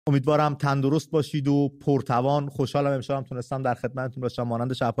امیدوارم تندرست باشید و پرتوان. خوشحالم امشب تونستم در خدمتتون باشم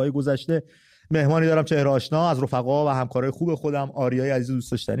مانند شب‌های گذشته. مهمانی دارم چهره آشنا از رفقا و همکارای خوب خودم، آریای عزیز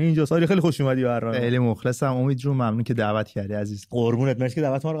دوست داشتنی اینجاست. آریا خیلی خوش اومدی برنامه. خیلی مخلصم امید جون، ممنون که دعوت کردی عزیز. قربونت، مرسی که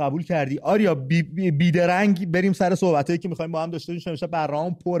دعوت ما رو قبول کردی. آریا بیدرنگ بریم سر صحبتایی که می‌خوایم با هم داشته باشیم. امشب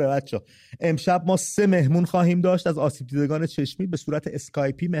برنامه پره بچا. امشب ما 3 مهمون خواهیم داشت از آسیب دیدگان چشمی به صورت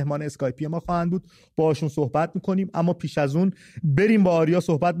اسکایپی. مهمان اسکایپی ما خواهند بود، باهاشون صحبت می‌کنیم. اما پیش از اون بریم با آریا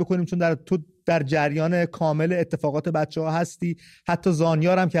صحبت بکنیم، چون در جریان کامل اتفاقات بچه‌ها هستی. حتی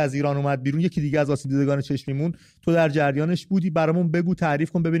زانیار هم که از ایران اومد بیرون، یکی دیگه از آسیب دیدگان چشمیمون، تو در جریانش بودی. برامون بگو،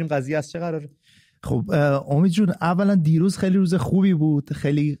 تعریف کن، ببینیم قضیه از چه قراره. خب امید جون، اولا دیروز خیلی روز خوبی بود،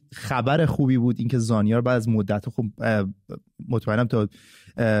 خیلی خبر خوبی بود اینکه زانیار بعد از مدت، خب مطمئنم تا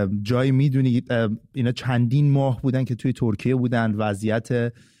جایی میدونی اینا چندین ماه بودن که توی ترکیه بودن.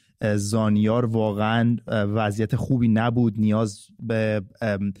 وضعیت زانیار واقعا وضعیت خوبی نبود، نیاز به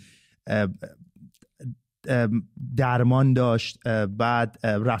درمان داشت. بعد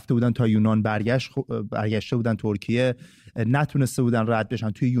رفته بودن تا یونان، برگشته بودن ترکیه، نتونسته بودن رد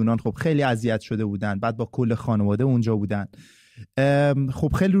بشن. توی یونان خب خیلی اذیت شده بودن، بعد با کل خانواده اونجا بودن.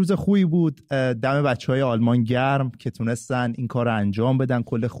 خب خیلی روز خوبی بود. دم بچهای آلمان گرم که تونستن این کار رو انجام بدن،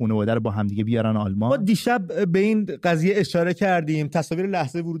 کل خانواده رو با همدیگه بیارن آلمان. ما دیشب به این قضیه اشاره کردیم، تصاویر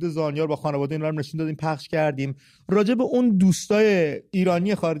لحظه ورود زانیار با خانواده اینا رو نشون دادیم، پخش کردیم. راجع به اون دوستای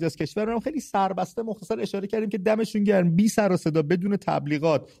ایرانی خارج از کشور هم خیلی سربسته مختصر اشاره کردیم که دمشون گرم، بی سر و صدا، بدون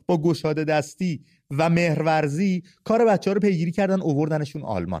تبلیغات، با گشاده دستی و مهرورزی کار بچه‌ها رو پیگیری کردن، آوردنشون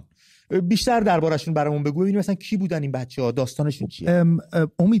آلمان. بیشتر دربارشون برامون بگو، ببینیم مثلا کی بودن این بچه‌ها، داستانشون چیه.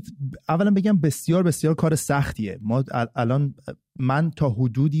 امید، اولا بگم بسیار بسیار کار سختیه. ما الان من تا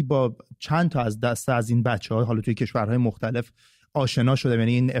حدودی با چند تا از این بچه‌ها حالا توی کشورهای مختلف آشنا شدم،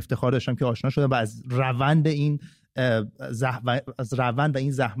 یعنی این افتخار داشتم که آشنا شدم و از روند و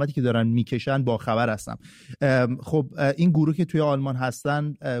این زحمتی که دارن میکشن با خبر هستم. خب این گروه که توی آلمان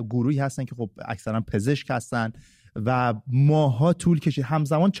هستن، گروهی هستن که خب اکثرا پزشک هستن و ماها طول کشید.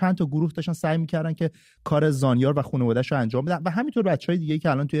 همزمان چند تا گروه داشتن سعی میکردن که کار زانیار و خانواده‌اش رو انجام بدن و همینطور بچهای دیگه که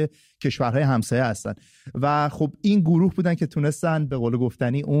الان توی کشورهای همسایه هستن. و خب این گروه بودن که تونستن به قول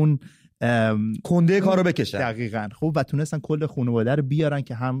گفتنی اون کنده کارو بکشن. دقیقاً. خب و تونستن کل خانواده رو بیارن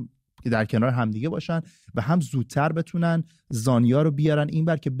که هم در کنار همدیگه باشن و هم زودتر بتونن زانیار رو بیارن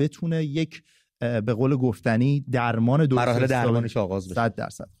اینور که بتونه یک به قول گفتنی درمان مراحل درمانش آغاز بشه 100%.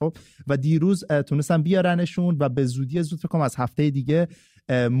 خب و دیروز تونستن بیارنشون و به زودی زود فکر کنم از هفته دیگه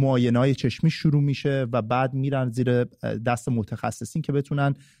معاینه‌های چشمی شروع میشه و بعد میرن زیر دست متخصصین که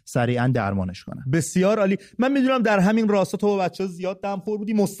بتونن سریعا درمانش کنن. بسیار عالی. من میدونم در همین راستا تو با بچه‌ها زیاد دمخور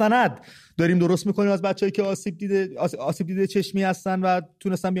بودی. مستند داریم درست میکنیم از بچه‌ای که آسیب دیده چشمی هستن و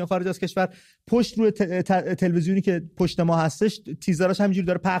تونستن بیان خارج از کشور. پشت روی تلویزیونی که پشت ما هستش تیزراش همینجوری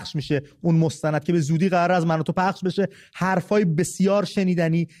داره پخش میشه، اون مستند که به زودی قرار از من و تو پخش بشه. حرفای بسیار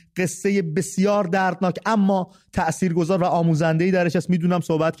شنیدنی، قصه بسیار دردناک اما تاثیرگذار و آموزنده‌ای درش هست. میدونم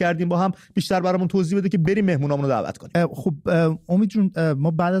صحبت کردیم با هم، بیشتر برامون توضیح بده که بریم مهمونامون رو دعوت کنیم. خب امید جون،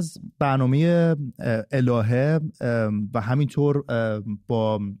 ما بعد از برنامه الهه و همینطور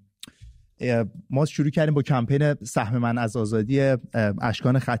با ما شروع کردیم با کمپین سهم من از آزادی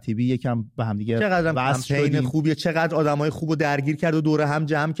اشکان خطیبی، یکم به هم دیگه چقدر کمپین خوبیه، چقدر آدمای خوبو درگیر کرد و دوره هم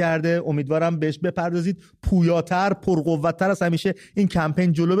جمع کرده. امیدوارم بهش بپردازید، پویاتر، پرقوت‌تر از همیشه این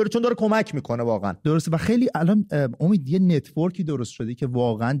کمپین جلو بره، چون داره کمک میکنه واقعا. درسته و خیلی الان امید یه نتورکی درست شده که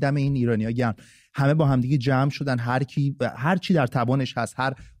واقعا دم این ایرانی‌ها گرم. همه با همدیگه جمع شدن، هر چی در توانش هست،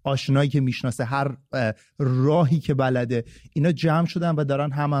 هر آشنایی که میشناسه، هر راهی که بلده، اینا جمع شدن و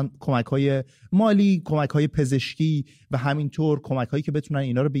دارن هم کمک‌های مالی، کمک‌های پزشکی و همینطور کمک‌هایی که بتونن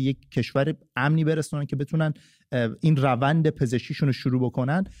اینا رو به یک کشور امنی برسونن که بتونن این روند پزشکیشون رو شروع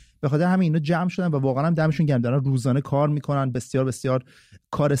بکنن. به خاطر همین اینا جمع شدن و واقعا هم دمشون گرم، دارن روزانه کار میکنن. بسیار بسیار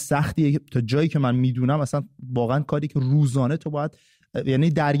کار سختیه تا جایی که من میدونم، اصلا واقعا کاری که روزانه تو باید یعنی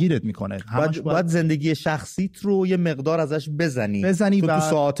درگیرت میکنه. باید زندگی شخصیت رو یه مقدار ازش بزنی تو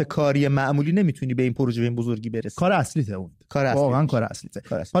ساعت کاری معمولی نمیتونی به این پروژه به این بزرگی برسی. کار اصلیته اون، واقعا کار اصلیته.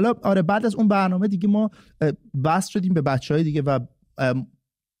 حالا آره، بعد از اون برنامه دیگه ما بس شدیم به بچهای دیگه و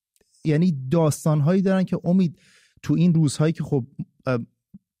یعنی داستانهایی دارن که امید تو این روزهایی که خب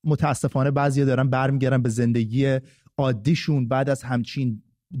متاسفانه بعضیا دارن برمیگردن به زندگی عادیشون بعد از همچین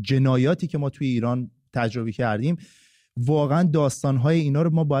جنایاتی که ما توی ایران تجربه کردیم، واقعا داستانهای اینا رو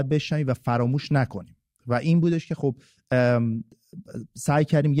ما باید بشنویم و فراموش نکنیم. و این بودش که خب سعی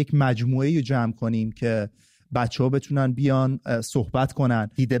کردیم یک مجموعه رو جمع کنیم که بچه‌ها بتونن بیان صحبت کنن،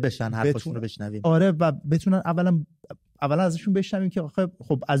 دیده بشن، حرفاشون رو بشنویم. آره، و بتونن اولا ازشون بشنویم که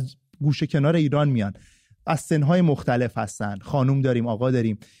خب از گوشه کنار ایران میان از سنهای مختلف هستن، خانوم داریم، آقا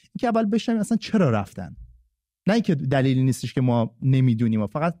داریم. اینکه اول بشنویم اصلا چرا رفتن، نه اینکه دلیلی نیستش که ما نمیدونیم،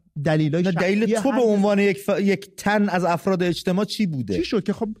 فقط دلیل تو به عنوان یک تن از افراد اجتماع چی بوده؟ چی شد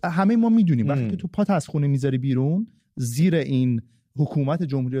که خب همه ما میدونیم وقتی که تو پات از خونه میذاری بیرون زیر این حکومت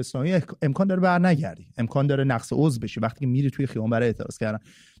جمهوری اسلامی امکان داره برنگردی، امکان داره نقص عضو بشی وقتی که میری توی خیابون برای اعتراض کردن،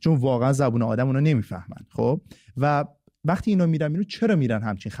 چون واقعا زبون آدم اونا نمیفهمن. خب و وقتی اینا میرن چرا میرن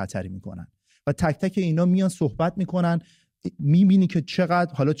همچین خطری میکنن و تک تک اینا میان صحبت میکنن، میبینی که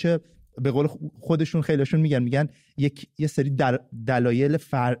چقدر حالا چه به قول خودشون خیلیشون میگن یه سری دلایل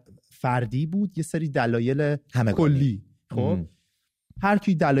فردی بود، یه سری دلایل کلی. خب هر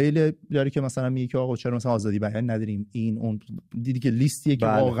کی دلایل داره که مثلا میگه که آقا چرا مثلا آزادی بیان نداریم، این اون، دیدی که لیستیه که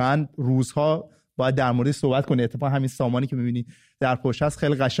واقعا روزها باید در موردش صحبت کنه. اتفاقا همین سامانی که میبینی در پشت هست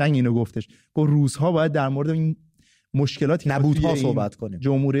خیلی قشنگ اینو گفتش، گفت روزها باید در مورد این مشکلاتی نبودها صحبت کنیم،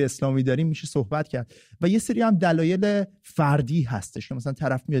 جمهوری اسلامی داریم میشه صحبت کرد. و یه سری هم دلایل فردی هستش که مثلا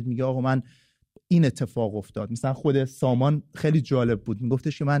طرف میاد میگه آقا من این اتفاق افتاد. مثلا خود سامان خیلی جالب بود،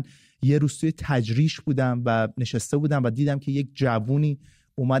 میگفتش که من یه روز توی تجریش بودم و نشسته بودم و دیدم که یک جوونی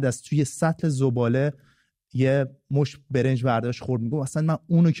اومد از توی سطل زباله یه مش برنج برداشت خورد. میگم اصلا من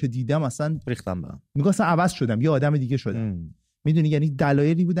اونو که دیدم اصلا ریختم بهم، میگم اصلا عوض شدم، یه آدم دیگه شدم. میدونی یعنی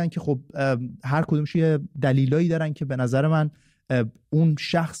دلایلی بودن که خب هر کدومش یه دلیلایی دارن که به نظر من اون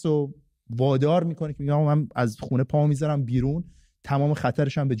شخصو وادار میکنه که میگم من از خونه پامو میذارم بیرون، تمام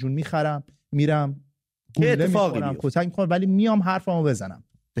خطرش هم به جون میخرم، میرم گوله میخورم، کتک میخورم، ولی میام حرفمو بزنم.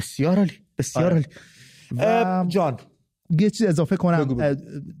 بسیار عالی، بسیار عالی. جان یه چیز اضافه کنم،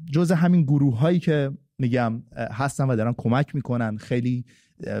 جز همین گروه هایی که میگم هستن و دارن کمک میکنن، خیلی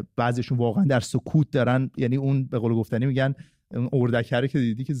بعضیشون واقعا در سکوت دارن، یعنی اون به قول گفتنی میگن اردکره که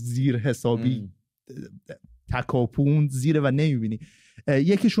دیدی که زیر حسابی تکاپون زیره و نمیبینی.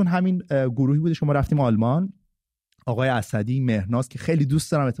 یکیشون همین گروهی بوده، شما رفتیم آلمان، آقای اسدی مهناز که خیلی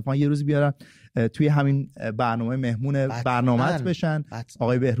دوست دارم اتفاقا یه روزی بیارم توی همین برنامه مهمون برنامه بشن.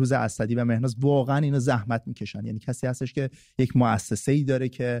 آقای بهروز اسدی و مهناز واقعا اینو زحمت میکشن، یعنی کسی هستش که یک مؤسسه‌ای داره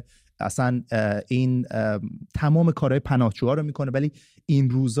که اصلا این تمام کارهای پناهجوها رو میکنه، ولی این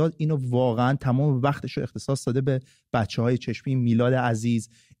روزا اینو واقعا تمام وقتش رو اختصاص داده به بچهای چشمی، میلاد عزیز،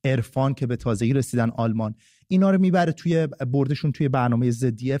 عرفان که به تازگی رسیدن آلمان. اینا رو میبره توی بردشون توی برنامه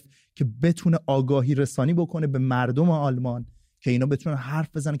ZDF که بتونه آگاهی رسانی بکنه به مردم آلمان که اینا بتونن حرف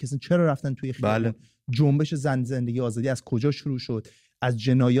بزنن که چرا رفتن توی خیابون. جنبش زندگی آزادی از کجا شروع شد، از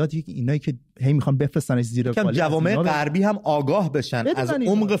جنایاتی که اینایی که هی میخوان بفرستنش زیر پل، جوامع غربی هم آگاه بشن از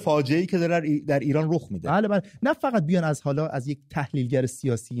عمق فاجعه‌ای که در ایران رخ میده. بله، نه فقط بیان از یک تحلیلگر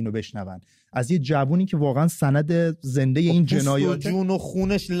سیاسی اینو بشنون، از یه جوونی که واقعا سند زنده این جنایات جون و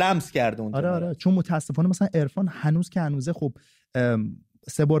خونش لمس کرده اونجا. آره چون متاسفانه مثلا عرفان هنوز که هنوزه خب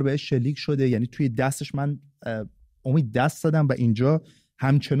 3 بار بهش شلیک شده، یعنی توی دستش من امید دست دادم و اینجا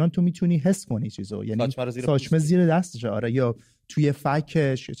همچنان تو میتونی حس کنی چیزو، یعنی ساچمه زیر دستشه. آره، یا توی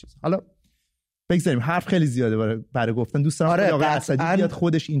فکش یا چیز. حالا بگذاریم، حرف خیلی زیاده برای گفتن. دوست دارم آقای اسدی بیاد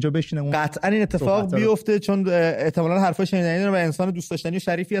خودش اینجا بشینه، قطعا این اتفاق بیفته، چون احتمالاً حرفای شنیدنی رو و انسان دوست داشتنی و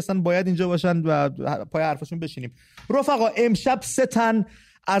شریفی هستن، باید اینجا باشن و پای حرفشون بشینیم. رفقا، امشب 3 تن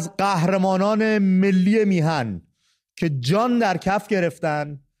از قهرمانان ملی میهن که جان در کف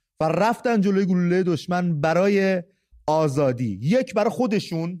گرفتن و رفتن جلوی گلوله دشمن برای آزادی، یک برای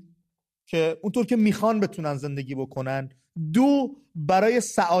خودشون که اونطور که میخوان بتونن زندگی بکنن، 2 برای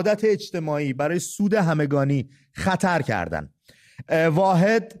سعادت اجتماعی، برای سود همگانی خطر کردن.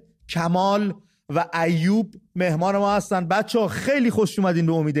 واحد، کمال و ایوب مهمان ما هستن. بچه‌ها خیلی خوش اومدین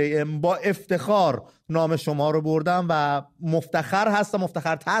به OmidAM. با افتخار نام شما رو بردم و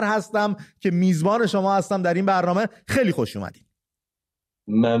مفتخرتر هستم که میزبان شما هستم در این برنامه. خیلی خوش اومدین.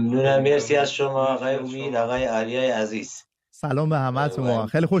 ممنونم، مرسی از شما آقای امید، آقای آریای عزیز. سلام به همتون،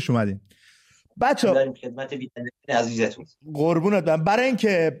 خیلی خوش اومدین. بچه‌ها داریم خدمت بینندگان عزیزتون. قربونت برم. برای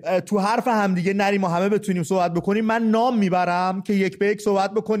اینکه تو حرف همدیگه نریم و همه بتونیم صحبت بکنیم، من نام میبرم که یک به یک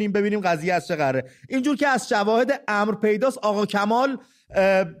صحبت بکنیم، ببینیم قضیه از چه قراره. اینجور که از شواهد امر پیداست، آقا کمال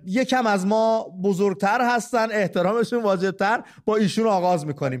یکم از ما بزرگتر هستن، احترامشون واجبتر، با ایشون آغاز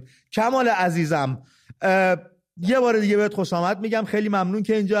میکنیم. کمال عزیزم، یه بار دیگه بهت خوش آمد میگم. خیلی ممنون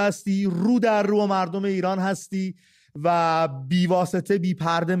که اینجا هستی، رو در رو مردم ایران هستی و بی واسطه بی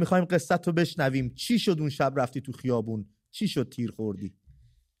پرده میخوایم قصت رو بشنویم. چی شد اون شب رفتی تو خیابون؟ چی شد تیر خوردی؟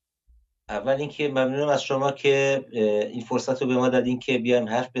 اول اینکه ممنونم از شما که این فرصت رو به ما دادین که بیایم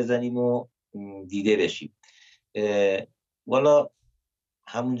حرف بزنیم و دیده بشیم. والا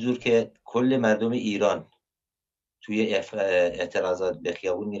همونجور که کل مردم ایران توی اعتراضات به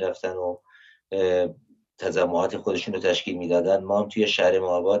خیابون میرفتن و تجمعات خودشون رو تشکیل میدادن، ما هم توی شهر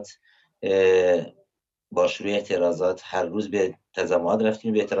مهاباد با شروع اعتراضات هر روز به تظاهرات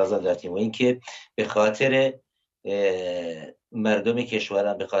رفتیم، به اعتراضات رفتیم و اینکه به خاطر مردم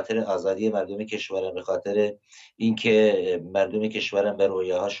کشورم، به خاطر آزادی مردم کشورم، به خاطر اینکه مردم کشورم به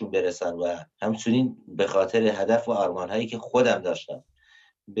رویاهاشون برسن و همچنین به خاطر هدف و آرمانهایی که خودم داشتم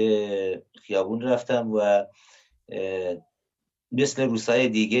به خیابون رفتم و مثل روزهای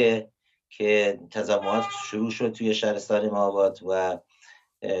دیگه که تظاهرات شروع شد توی شهرستان مهاباد و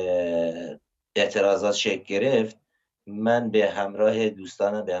اعتراضات شکل گرفت، من به همراه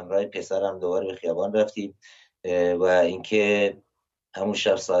دوستانم، به همراه پسرم دوباره به خیابان رفتیم و اینکه همون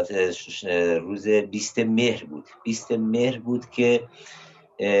شب ساعت روز 20 مهر بود که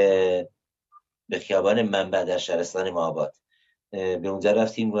به خیابان منبع در شهرستان مهاباد به اونجا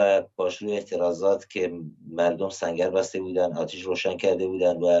رفتیم و با شروع اعتراضات که مردم سنگر بسته بودن، آتش روشن کرده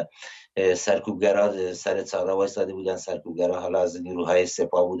بودن و سرکوبگرا سر چهارراه وایساده بودن. سرکوبگرا حالا از نیروهای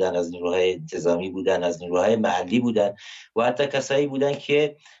سپاه بودن، از نیروهای انتظامی بودن، از نیروهای محلی بودن و حتی کسایی بودن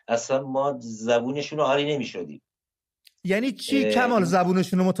که اصلا ما زبونشون رو آری نمی شدیم. یعنی چی کمال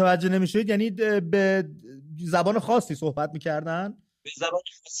زبونشون رو متوجه نمی شدید؟ یعنی به زبان خاصی صحبت میکردن؟ به زبان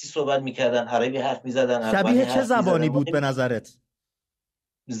خاصی صحبت میکردن، عربی حرف میزدن. شبیه چه زبانی بود به نظرت؟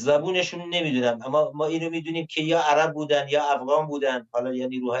 زبونشون نمیدونم، اما ما اینو میدونیم که یا عرب بودن یا افغان بودن، حالا یا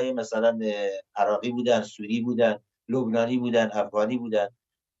نیروهای مثلا عراقی بودن، سوری بودن، لبنانی بودن، افغانی بودن،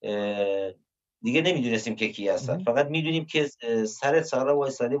 دیگه نمیدونستیم که کی هستن. فقط میدونیم که سر چهارراه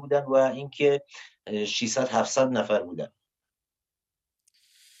وایساده بودن و اینکه 600-700 نفر بودن.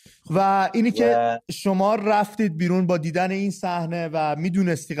 و اینی که شما رفتید بیرون با دیدن این صحنه و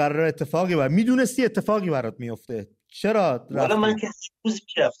میدونستی قراره اتفاقی برات میفته، چرا رفتید؟ والا من که هر روز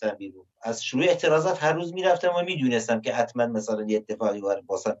میرفتم بیرون، از شروع اعتراضات هر روز میرفتم و میدونستم که حتما مثلا یه اتفاقی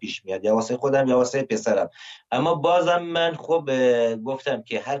واسه پیش میاد، یا واسه خودم یا واسه پسرم. اما بازم من گفتم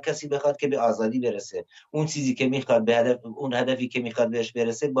که هر کسی بخواد که به آزادی برسه، اون چیزی که میخواد، اون هدفی که میخواد بهش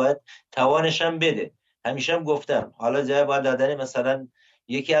برسه، باید توانش هم بده. همیشه هم گفتم حالا جای با دادن مثلا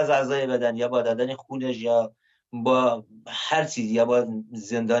یکی از اعضای بدن یا با دادن خونش یا با هر چیزی یا با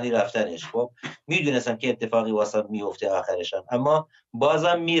زندانی رفتنش، خب میدونستم که اتفاقی واسه میفته آخرشم، اما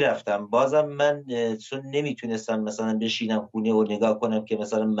بازم میرفتم. بازم من چون نمیتونستم مثلا بشینم خونه و نگاه کنم که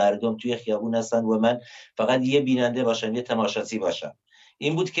مثلا مردم توی خیابون هستن و من فقط یه بیننده باشم، یه تماشاچی باشم.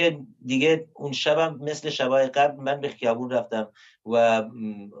 این بود که دیگه اون شبم مثل شبای قبل من به خیابون رفتم و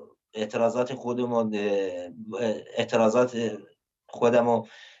اعتراضات خودمو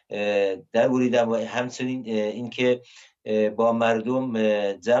در بریدم و همچنین اینکه با مردم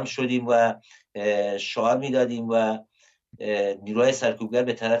جمع شدیم و شعار میدادیم و نیروهای سرکوبگر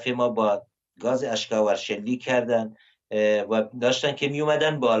به طرف ما با گاز اشکاور شلیک کردن و داشتن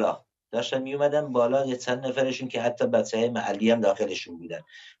میومدن بالا یه چند نفرشون که حتی بچه‌های محلی هم داخلشون بودن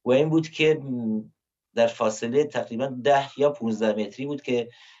و این بود که در فاصله تقریبا 10 یا 15 متری بود که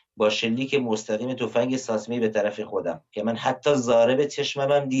با شلیک مستقیم تفنگ ساسمی به طرف خودم که من حتی ضارب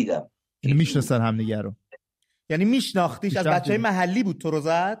چشمم هم دیدم. یعنی میشناسن همدیگه رو؟ یعنی میشناختیش؟ از بچهای محلی بود تو رو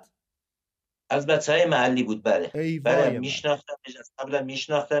زد؟ از بچهای محلی بود، بله میشناختمش، از قبلا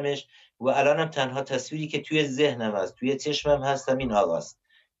میشناختمش و الانم تنها تصویری که توی ذهنم هست، توی چشمم هستم این آقاست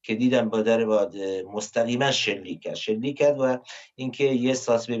که دیدم با مستقیما شلیک کرد و اینکه یه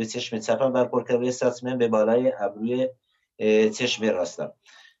ساسمه به چشم چپم برخورد کرد و یه ساسمه به بالای ابروی چشم راستم.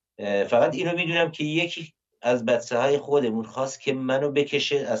 فقط اینو میدونم که یکی از بچه‌های خودمون خواست که منو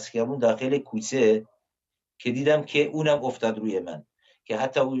بکشه از خیابون داخل کوچه که دیدم که اونم افتاد روی من، که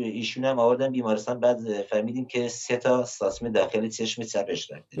حتی ایشون هم آوردن بیمارستان. بعد فهمیدیم که 3 تا ساسمه داخل چشم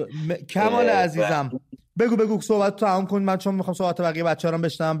چپش رفته. کمال عزیزم بگو صحبت تو تمام کن، من چون میخوام صحبت بقیه بچه‌ها رو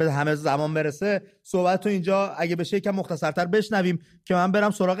بشنوم، به همه زمان برسه. صحبت تو اینجا اگه بشه یکم مختصرتر بشنویم که من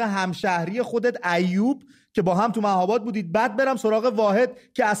برم سراغ همشهری خودت ایوب که با هم تو مهاباد بودید، بعد برم سراغ واحد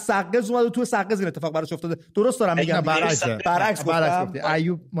که از سقز اومد و تو سقز این اتفاق براش افتاده. درست دارم میگم؟ برعکس گفتی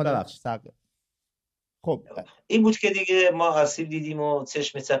ایوب مدبخش سقز. خب این بود که دیگه ما آسیب دیدیم و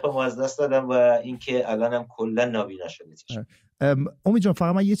چشم چپم از دست دادم و اینکه الانم کلا نابینا شده چشم. امید جان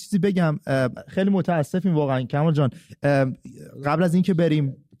فقط من یه چیزی بگم، خیلی متاسفیم واقعا کمال جان. قبل از اینکه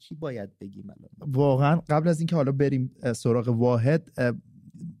بریم چی باید بگیم واقعا قبل از اینکه حالا بریم سراغ واحد،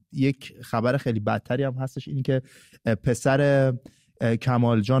 یک خبر خیلی بدتری هم هستش، اینی که پسر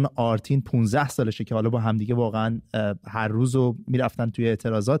کمال جان آرتین 15 سالشه که حالا با همدیگه واقعا هر روزو میرفتن توی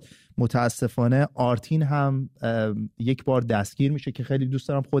اعتراضات. متاسفانه آرتین هم یک بار دستگیر میشه که خیلی دوست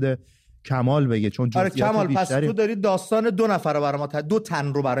دارم خود کمال بگه، چون جزئیات کمال بیشتری. پس تو داری داستان 2 نفر رو برای ما دو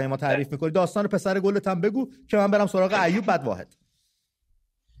تن رو برای ما تعریف میکنی. داستان پسر گلت هم بگو که من برم سراغ ایوب بعد واحد.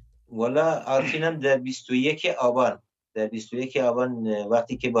 والا آرتین هم در 21 آبان در 21 آبان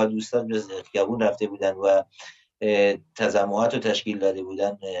وقتی که با دوستان به خیابون رفته بودن و تجمعات رو تشکیل داده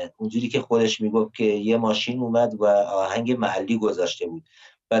بودن، اونجوری که خودش میگفت که یه ماشین اومد و آهنگ محلی گذاشته بود.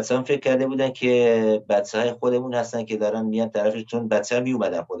 بچه‌ها فکر کرده بودن که بچه‌های خودمون هستن که دارن میان طرفشون. بچه‌ها می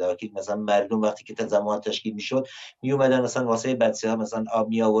اومدن خداوکیل، مثلا مردم وقتی که تجمعات تشکیل میشد می اومدن مثلا واسه بچه‌ها مثلا آب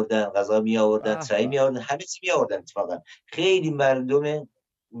می آوردن، غذا می آوردن، چای می آوردن، همه چی می آوردن. اتفاقا خیلی مردم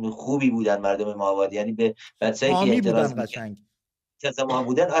خوبی بودن، مردم ماواد، یعنی به بچه‌ای که اعتراض قشنگ تمام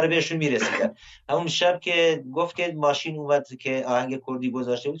بودن آره بهشون میرسیدن. همون شب که گفت که ماشین اومد که آهنگ کردی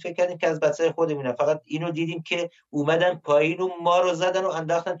گذاشته بود، فکر کردیم که از بچه‌های خودمونه، فقط اینو دیدیم که اومدن پایین و ما رو زدن و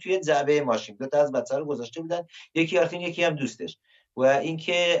انداختن توی جعبه ماشین. دو تا از بچه‌ها رو گذاشته بودن، یکی آرتین یکی هم دوستش، و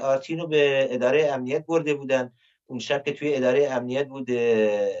اینکه آرتین رو به اداره امنیت برده بودن. اون شب که توی اداره امنیت بود،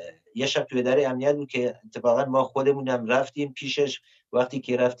 یه شب توی اداره امنیت بود که اتفاقا ما خودمونم رفتیم پیشش. وقتی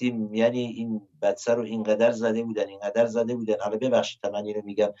که رفتیم یعنی این بچه رو اینقدر زده بودن حالا ببخشید من اینو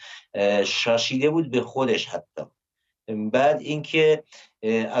میگم، شاشیده بود به خودش حتی. بعد اینکه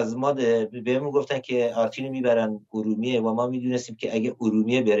از ما بهمون گفتن که آرتین رو میبرن ارومیه و ما میدونستیم که اگه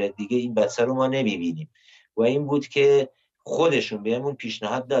ارومیه بره دیگه این بچه رو ما نمیبینیم، و این بود که خودشون بهمون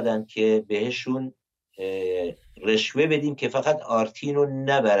پیشنهاد دادن که بهشون رشوه بدیم که فقط آرتین رو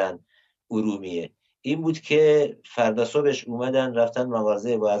نبرن ارومیه. این بود که فردا صبحش اومدن رفتن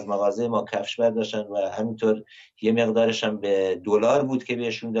مغازه و از مغازه ما کفش برداشتن و همینطور یه مقدارش هم به دلار بود که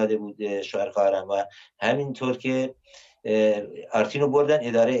بهشون داده بود شوهر خواهرم، و همینطور که آرتین رو بردن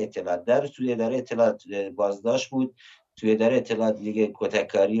اداره اطلاعات. در توی اداره اطلاعات بازداشت بود. توی اداره اطلاعات دیگه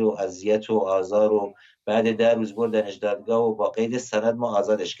کتککاری و اذیت و آزار، و بعد 10 روز بردنش دادگاه و با قید سند ما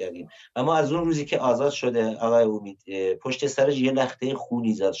آزادش کردیم. اما از اون روزی که آزاد شده آقای امید، پشت سرش یه لخته خون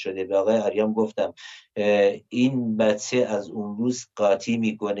ایجاد شده. به آقای آریام گفتم این بچه از اون روز قاطی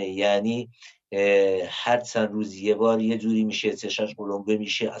میکنه، یعنی هر چند روز یه بار یه جوری میشه، چشاش قلمبه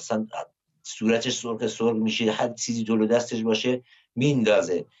میشه، اصلا صورتش سرخ میشه، هر چیزی جلو دستش باشه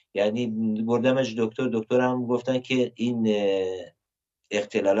میندازه. یعنی بردمش دکتر هم گفتن که این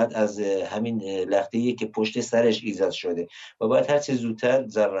اختلالات از همین لخته‌ای که پشت سرش ایجاد شده و باید هر چه زودتر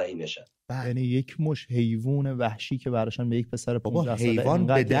جراحی بشه. یعنی یک مش حیوان وحشی که براشون به یک پسر 15 ساله حیوان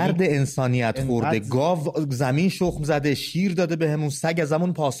به درد انسانیت خورده، گاو زمین شخم زده، شیر داده بهمون، سگ از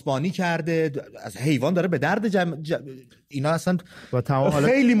همون پاسبانی کرده، از حیوان داره به درد اینا اصلا.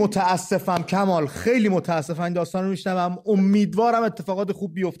 خیلی متاسفم کمال، خیلی متاسفم این داستان رو میشنوم. امیدوارم اتفاقات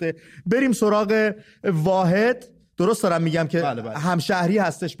خوب بیفته. بریم سراغ واحد. درست دارم میگم که بله. همشهری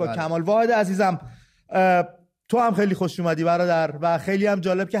هستش با کمال. واحد عزیزم، تو هم خیلی خوش اومدی برادر، و خیلی هم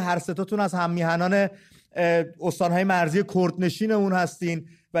جالب که هر ستاتون از هم میهنان استانهای مرزی کردنشینمون هستین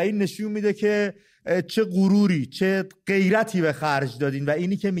و این نشون میده که چه غروری، چه غیرتی به خرج دادین، و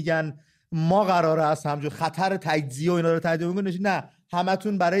اینی که میگن ما قراره از همجور خطر تجزیه و اینا رو تهدید کنیم، نه،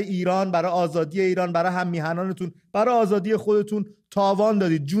 همتون برای ایران، برای آزادی ایران، برای هم میهنانتون، برای آزادی خودتون تاوان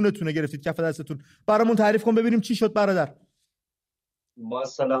دادید، جونتون رو گرفتید کف دستتون. برامون تعریف کن ببینیم چی شد برادر. با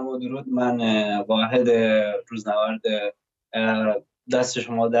سلام و درود. من واحد روزنورد، دست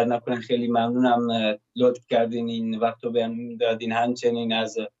شما در نکنه، خیلی ممنونم لطف کردین این وقت رو بهم دادین. همچنین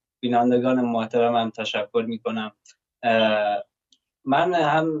از بینندگان محترمم تشکر میکنم. من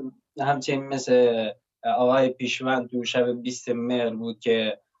همچنین مثل آقای پیشوند تو شب 20 مهر بود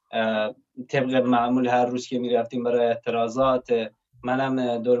که طبق معمول هر روز که میرفتیم برای اعتراضات،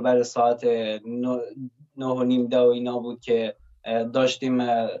 منم دوربر ساعت 9:30 اینا بود که داشتیم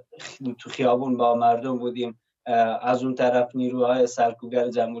تو خیابون با مردم بودیم. از اون طرف نیروهای سرکوبگر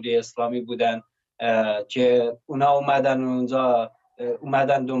جمهوری اسلامی بودن که اونا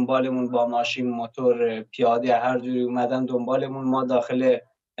اومدن دنبالمون با ماشین، موتور، پیاده، هر جوری اومدن دنبالمون. ما داخل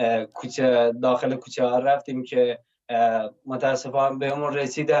کوچه ها رفتیم که متاسفانه بهمون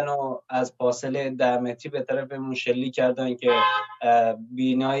رسیدن و از فاصله 10 متری به طرفمون شلیک کردن که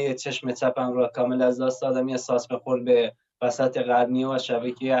بینایی چشم چپم را کامل از دست دادم. یه ساسمه خورد به وسط قرنیه و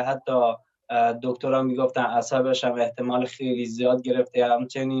شبکیه، حتی دکترها میگفتن عصبش هم احتمال خیلی زیاد گرفته.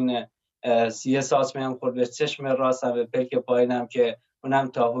 همچنین یه ساسمه هم خورد به چشم راستم، به پلک پایینم که اونم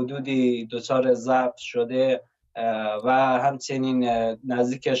تا حدودی دچار ضعف شده، و همچنین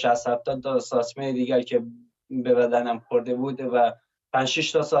نزدیک 60-70 تا ساسمه دیگر که به بدنم خورده بود و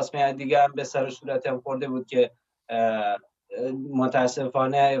 5-6 تا ساسمه دیگر هم به سر صورتم خورده بود که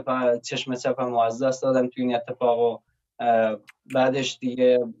متاسفانه و چشم چپم از دست دادم تو این اتفاق. و بعدش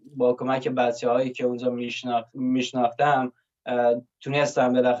دیگه با کمک بچه‌هایی که اونجا میشناختم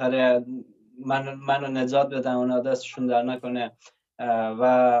تونستم بالاخره منو نجات بدن، اونا دستشون در نکنه.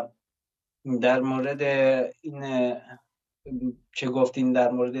 و در مورد این که گفتین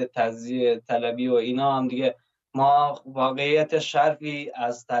در مورد تجزیه طلبی و اینا هم دیگه ما واقعیت شرفی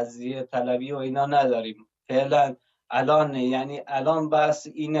از تجزیه طلبی و اینا نداریم فعلا. الان بس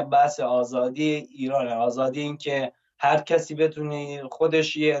این بحث آزادی ایران، آزادی این که هر کسی بتونه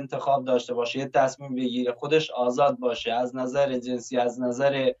خودش یه انتخاب داشته باشه، یه تصمیم بگیره، خودش آزاد باشه، از نظر جنسی، از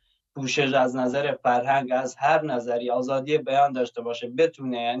نظر پوشش، از نظر فرهنگ، از هر نظری آزادی بیان داشته باشه،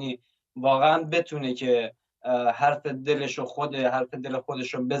 بتونه، یعنی واقعا بتونه که حرف دل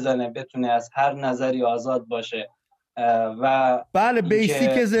خودشو بزنه، بتونه از هر نظری آزاد باشه. و بله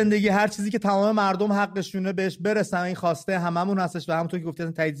بیسیک زندگی، هر چیزی که تمام مردم حقشونه بهش برسن، این خواسته هممون هستش و همونطور که گفتید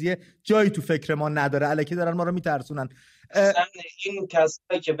تجزیه جایی تو فکر ما نداره، الکی دارن ما رو میترسونن. این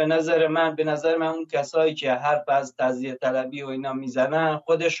کسایی که به نظر من اون کسایی که حرف از تجزیه طلبی و اینا میزنن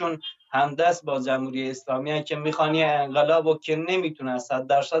خودشون همدست با جمهوری اسلامی هستن که میخوان یه انقلابو که نمیتونن 100%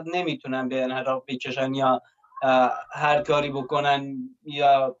 نمیتونن به انحراف بکشن یا هر کاری بکنن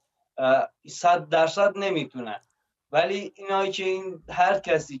یا 100% نمیتونن. ولی اینایی که این هر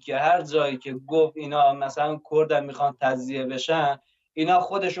کسی که هر جایی که گفت اینا مثلا کردن میخوان تجزیه بشن، اینا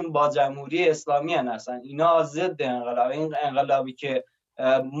خودشون با جمهوری اسلامی هستن، اینا ضد انقلاب. این انقلابی که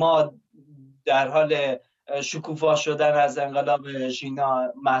ما در حال شکوفا شدن از انقلاب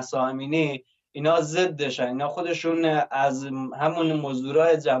شینا مهسا امینی، اینا ضدشن، اینا خودشون از همون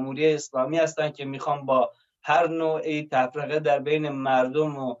مزدورای جمهوری اسلامی هستن که میخوان با هر نوعی تفرقه در بین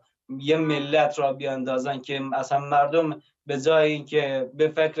مردم و یه ملت را بیاندازن که اصلا مردم به جای اینکه به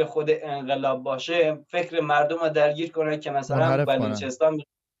فکر خود انقلاب باشه، فکر مردم رو درگیر کنه که مثلا بلوچستان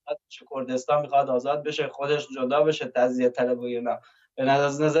میخواد، کردستان میخواد آزاد بشه، خودش جدا بشه، تجزیه طلب و اینا. به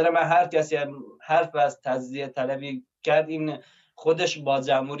نظر من هر کسی حرف از تجزیه طلبی کرد، این خودش با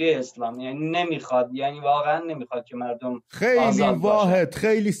جمهوری اسلامی، یعنی نمیخواد، یعنی واقعا نمیخواد که مردم خیلی واحد،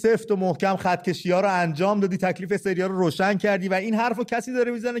 خیلی سفت و محکم خطکشی‌ها رو انجام دادی، تکلیف سری‌ها رو روشن کردی و این حرفو کسی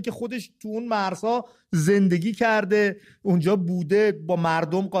داره میزنه که خودش تو اون مرزها زندگی کرده، اونجا بوده، با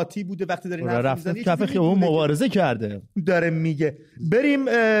مردم قاطی بوده. وقتی داری حرف میزنی کف خیابون مبارزه کرده داره میگه. بریم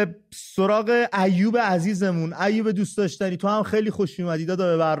سراغ ایوب عزیزمون. ایوب دوست داشتنی، تو هم خیلی خوش اومدی دادا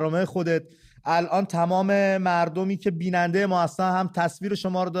به برنامه خودت. الان تمام مردمی که بیننده ما هستن هم تصویر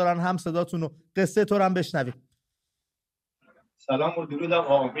شما رو دارن هم صداتون رو، قصه تو رو هم بشنویم. سلام و درود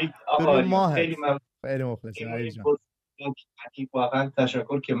امید آقا، خیلی مخلصم عزیزم. واقعا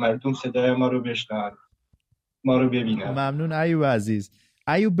تشکر که مردم صدای ما رو بشنون، ما رو ببینن. ممنون ایوب عزیز.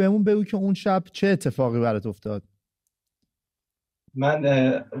 ایوب بهمون بگو که اون شب چه اتفاقی برات افتاد؟ من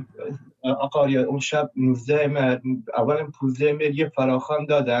آقا آریا اون شب 19 مهر، اولا 15 مهر یه فراخوان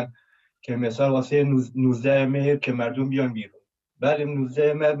دادن که مثلا واسه 19 مهر که مردم بیان بیرون. بعد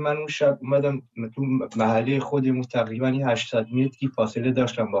 19 مهر من اون شب اومدم تو محله خودمون، تقریبا 800 متری فاصله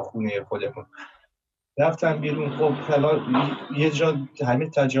داشتم با خونه خودمون. رفتم بیرون، خب حالا یه جا همه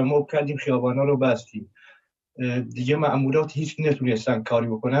تجمع کردیم، خیابانا رو بستیم دیگه، مأمورات هیچ نتونستن کاری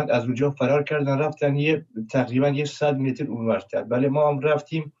بکنن، از اونجا فرار کردن رفتن تقریبا 100 متر اونورتر. بله ما هم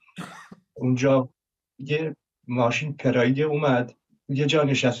رفتیم اونجا، یه ماشین پرایده اومد، یه جا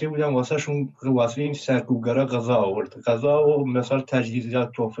نشسته بودم واسه این سرکوبگرا غذا آورد، غذا و مثلا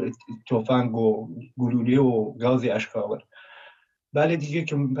تجهیزات تفنگ و گلوله و گاز اشکاور. بله دیگه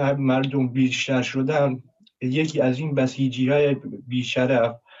که مردم بیشتر شدن، یکی از این بسیجی‌های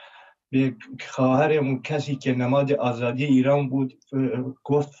بیشرف به خواهرمون، کسی که نماد آزادی ایران بود،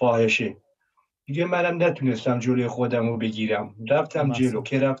 گفت فاحشه. دیگه منم نتونستم جلوی خودم رو بگیرم، رفتم جلو.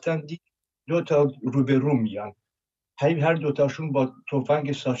 که رفتن دو تا رو به رو میان، هر دوتاشون با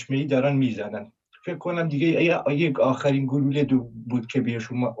تفنگ ساچمه‌ای دارن میزنن. فکر کنم دیگه یک آخرین گلوله بود که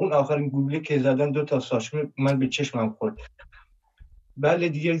بهشون، اون آخرین گلوله که زدن 2 تا ساچمه من به چشمم خورد. بله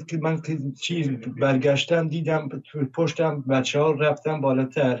دیگه که من برگشتم دیدم پشتم بچه‌ها رفتن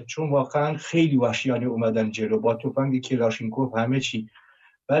بالاتر، چون واقعا خیلی وحشیانه اومدن جلو با تفنگ کلاشینکوف همه چی.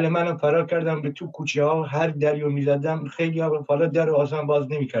 بله منم فرار کردم به تو کوچه ها، هر دریو میزدم، خیلی ها فالا در رو آسان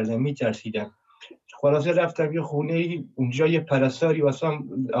باز نمی‌کردن، میترسیدم. خلاصه رفتم یه خونه، اونجا یه پرستاری واسم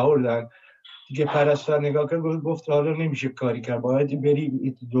آوردن دیگه. پرستار نگاه کرد گفت حالا نمیشه کاری کرد، باید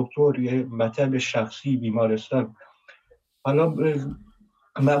بری دکتر، یه مطب شخصی بیمارستان. حالا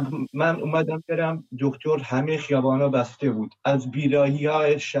من اومدم برم دکتر، همه خیابانا بسته بود. از بیراهی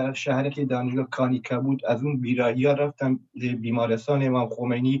ها شهر که دانشگاه کانیکا بود، از اون بیراهی ها رفتم بیمارستان امام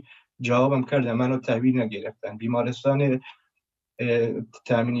خمینی، جوابم کردم، منو تحویل نگرفتن. بیمارستان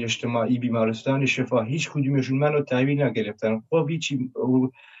تامین اجتماعی، بیمارستان شفا، هیچ کدومشون منو تحویل نگرفتن. خب هیچی.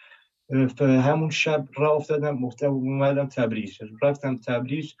 همون شب راه افتادم اومدم تبریز. رفتم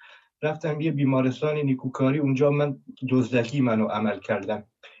تبریز، رفتم یه بیمارستان نیکوکاری، اونجا من دزدکی منو عمل کردم.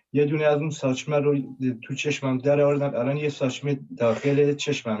 یه دونه از اون ساچمه رو تو چشمم در آوردن، الان یه ساچمه داخل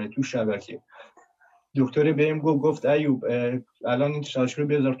چشممه تو شبکه. دکتر بهم گفت ایوب الان این ساشو رو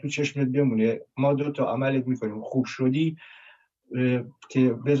بذار تو چشمت بمونه، ما 2 تا عملت میکنیم، خوب شدی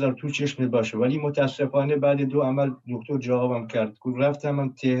که بذار تو چشمت باشه. ولی متاسفانه بعد 2 عمل دکتر جوابم کرد، رفتم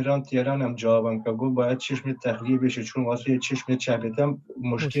من تهرانم جوابم کرد، گفت باید چشمت تخلیه بشه چون واسه چشم چپتم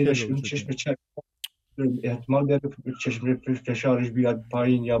مشکلش این چشم چپ احتمال داره چشم فشارش بیاد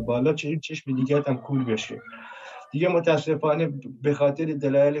پایین یا بالا، چشم دیگه هم کور بشه دیگه. متاسفانه به خاطر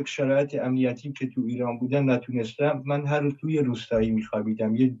دلایل شرایط امنیتی که تو ایران بودن نتونستم. من هر روز توی روستایی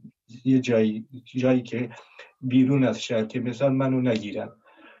میخوابیدم، یه جایی که بیرون از شهر که مثلا منو نگیرن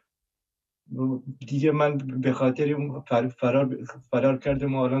دیگه. من به خاطر اون فرار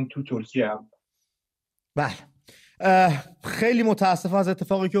کردم و الان تو ترکیه هم. بله، خیلی متاسفم از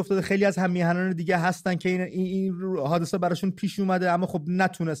اتفاقی که افتاده. خیلی از هم دیگه هستن که این حادثه براشون پیش اومده اما خب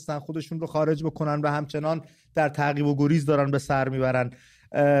نتونستن خودشون رو خارج بکنن و همچنان در تعقیب و گریز دارن به سر میبرن.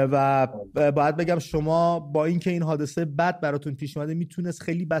 و باید بگم شما با اینکه این حادثه بد براتون پیش اومده میتونست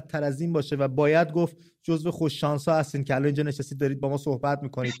خیلی بدتر از این باشه و باید گفت جزو خوش شانس‌ها هستین که الان اینجا نشستید دارید با ما صحبت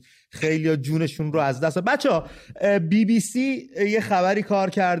میکنید. خیلی جونشون رو از دست. بچه‌ها BBC یه خبری کار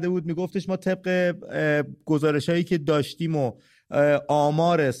کرده بود، میگفتش ما طبق گزارشایی که داشتیم و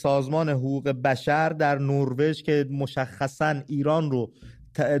آمار سازمان حقوق بشر در نروژ که مشخصاً ایران رو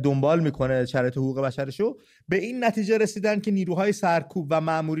دنبال میکنه شرایط حقوق بشرشو، به این نتیجه رسیدن که نیروهای سرکوب و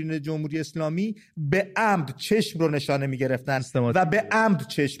مامورین جمهوری اسلامی به عمد چشم رو نشانه میگرفتن و به عمد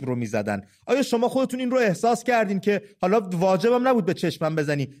چشم رو میزدن. آیا شما خودتون این رو احساس کردین که حالا واجبم نبود به چشمم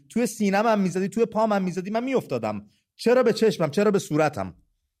بزنی، توی سینم هم میزدی، توی پام هم میزدی، من میافتادم، چرا به چشمم، چرا به صورتم؟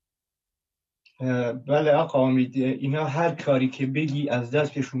 بله آقا امید، اینا هر کاری که بگی از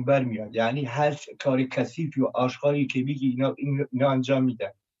دستشون برمیاد، یعنی هر کاری کثیفی و آشکاری که بگی اینا انجام میدن.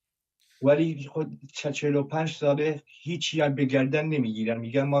 ولی خود 45 ساله هیچی هم به گردن نمیگیرن،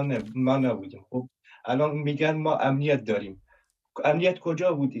 میگن ما نبودیم. خب الان میگن ما امنیت داریم. امنیت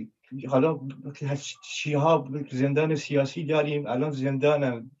کجا بودی؟ حالا چیها زندان سیاسی داریم، الان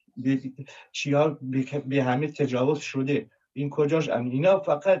زندان چیها به همه تجاوز شده، این کجاش امنیت؟ اینا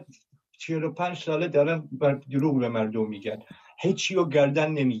فقط 45 ساله دارن دروغ به مردم میگن، هیچی رو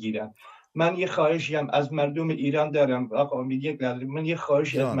گردن نمیگیرن. من یه خواهشی هم از مردم ایران دارم آقا امید، من یه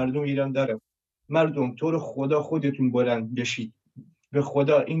خواهشی از مردم ایران دارم. مردم تو رو خدا خودتون بلند بشید، به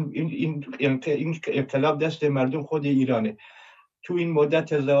خدا این انقلاب دست مردم خود ایرانه. تو این مدت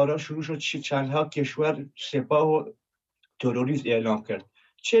تظاهرات شروع شد، چندها کشور سپاه و تروریسم اعلام کرد.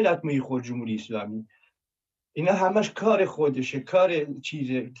 چه لطمه خود جمهوری اسلامی؟ اینا همش کار خودشه، کار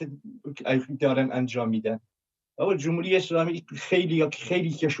چیزه دارن انجام میدن. اما جمهوری اسلامی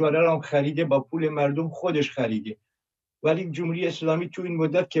خیلی کشورها رو خریده، با پول مردم خودش خریده. ولی جمهوری اسلامی تو این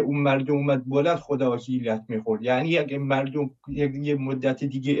مدت که اون مردم اومد بلند، خدا وکیلت میخورد. یعنی اگه مردم یه مدت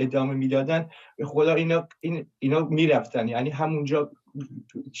دیگه ادامه میدادن، به خدا اینا میرفتن، یعنی همونجا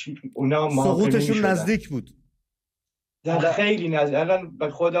اونا سقوطشون نزدیک بود. در خیلی نزدیک. الان به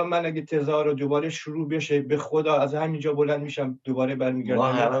خدا من اگه تظاهر دوباره شروع بشه، به خدا از همینجا بلند میشم دوباره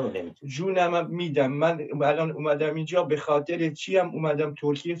برمیگردم، جونم میدم. من الان اومدم اینجا به خاطر چی هم اومدم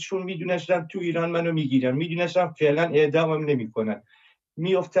ترکیه؟ چون میدونستم تو ایران منو میگیرن، میدونستم فعلا اعدامم نمیکنن،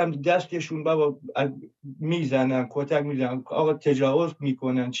 میافتم دستشون، بابا میزنن، کتک میزنن، آقا تجاوز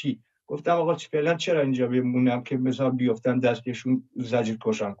میکنن. چی گفتم آقا فعلا چرا اینجا بمونم که مثلا بیافتم دستشون زجر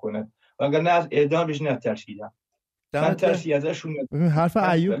کشم کنن؟ وگرنه از اعدامش نترسیدم. من ترسی ازشون. حرف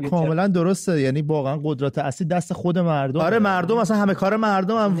ایوب کاملا درسته، یعنی واقعا قدرت اصلی دست خود مردم. آره مردم اصلا همه کار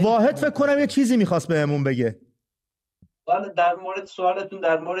مردم هم. واحد فکر کنم یه چیزی میخواست بهمون بگه. در مورد سوالتون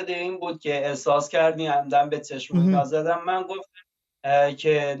در مورد این بود که احساس کردی همدم به چشم نازدم. من گفتم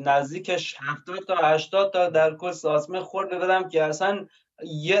که نزدیک 70 تا 80 تا در کل ساسمه خورده بدم که اصلا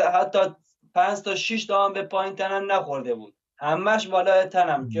حتی 5 تا 6 تا هم به پایین تنم نخورده بود، همش بالای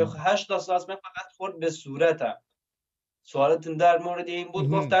تنم که 8 تا ساسمه فقط خورد به صورتم. سوالتون در مورد این بود.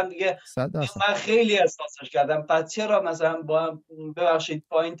 گفتم دیگه من خیلی احساسش کردم، پس چرا مثلا با ببخشید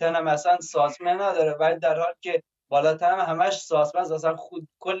پایین تنم مثلا ساسمه نداره ولی در حال که بالا تنم همش ساسمه، اصلا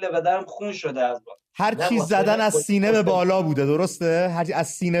کل بدنم خون شده از بالا. هر چی زدن از سینه به بالا بوده، درسته؟ هر چی از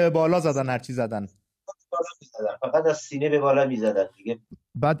سینه به بالا زدن، هر چی زدن فقط از سینه به بالا میزدن دیگه.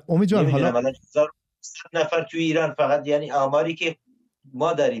 بعد امید جان حالا نفر توی ایران فقط، یعنی آماری که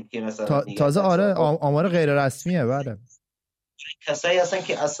ما داریم که مثلا تازه آره آمار غیر رسمیه. بله کسایی هستن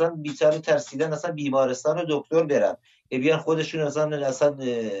که اصلا بیچاره ترسیدن اصلا بیمارستان و دکتر برن که بیان خودشون اصلا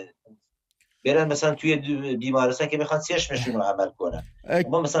برن مثلا توی بیمارستان که بخوان چشمشون رو عمل کنن.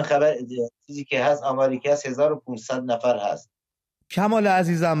 ما مثلا خبر چیزی که هست، آماری که هست 1500 نفر هست کمال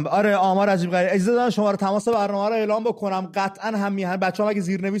عزیزم، آره آمار عجیب غریب. اجازه بدید شماره تماس برنامه رو اعلام بکنم. قطعا هم میهن بچه‌ها اگه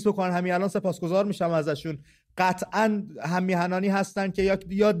زیرنویس بکنن همین الان سپاسگزار میشم ازشون. قطعا هم میهنانی هستن که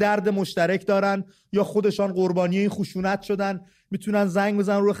یا درد مشترک دارن یا خودشان قربانی این خشونت شدن، میتونن زنگ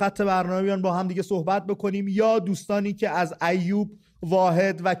بزنن روی خط برنامه بیان با هم دیگه صحبت بکنیم، یا دوستانی که از ایوب،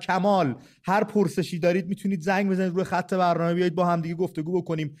 واحد و کمال هر پرسشی دارید میتونید زنگ بزنید روی خط برنامه بیایید با هم دیگه گفتگو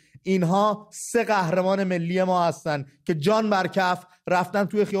بکنیم. اینها 3 قهرمان ملی ما هستن که جان بر کف رفتن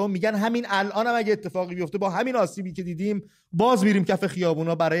توی خیابون، میگن همین الان هم اگه اتفاقی بیفته با همین آسیبی که دیدیم باز میریم کف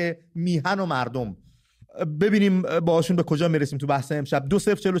خیابونا برای میهن و مردم. ببینیم باهاشون به کجا میرسیم تو بحث امشب.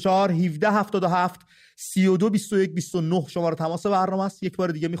 2044 1777 32 21 29 شماره تماس برنامه است. یک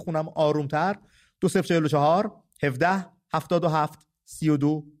بار دیگه میخونم آرومتر: 2044 1777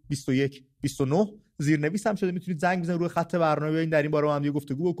 32 21 29. زیرنویس هم شده، میتونید زنگ بزنید روی خط برنامه بیاین در این باره با هم دیگه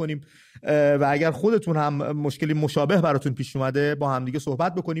گفتگو بکنیم و اگر خودتون هم مشکلی مشابه براتون پیش اومده با هم دیگه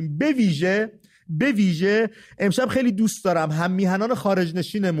صحبت بکنیم. به ویژه امشب خیلی دوست دارم هم میهنان خارج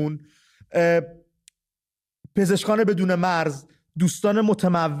نشینمون، پزشکان بدون مرز، دوستان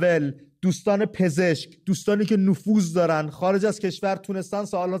متمول، دوستان پزشک، دوستانی که نفوذ دارن خارج از کشور تونستن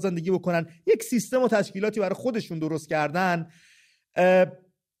سالها زندگی بکنن، یک سیستم و تشکیلاتی برای خودشون درست کردن،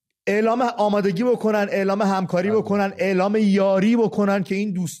 اعلام آمادگی بکنن، اعلام همکاری بکنن، اعلام یاری بکنن که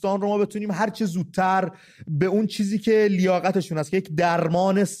این دوستان رو ما بتونیم هر چه زودتر به اون چیزی که لیاقتشون هست، که یک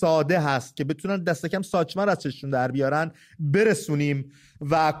درمان ساده هست که بتونن دست کم ساچمه از چششون در بیارن، برسونیم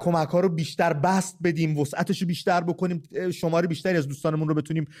و کمک ها رو بیشتر بست بدیم، وسعتش رو بیشتر بکنیم، شماره بیشتری از دوستانمون رو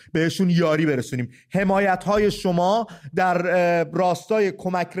بتونیم بهشون یاری برسونیم. حمایت های شما در راستای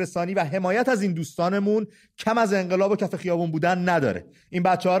کمک رسانی و حمایت از این دوستانمون کم از انقلاب و کف خیابون بودن نداره. این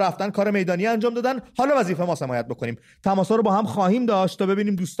بچه‌ها رفتن کار میدانی انجام دادن، حالا وظیفه ماست حمایت بکنیم. تماس‌ها رو با هم خواهیم داشت تا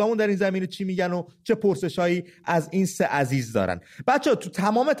ببینیم دوستامون در این زمینه چی میگن و چه پرسشایی از این 3 عزیز دارن. بچه‌ها تو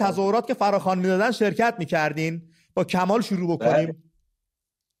تمام تظاهرات که فراخوان میدادن شرکت می‌کردین؟ با کمال شروع بکنیم.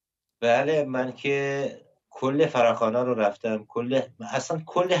 بله من که کل فراخوانا رو رفتم، اصلا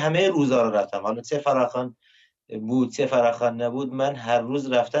کل همه روزا رو رفتم، حالا چه فراخوان بود چه فراخوان نبود، من هر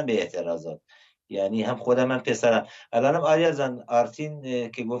روز رفتم به اعتراضات، یعنی هم خودم هم پسرم. الانم آریا جان آرتین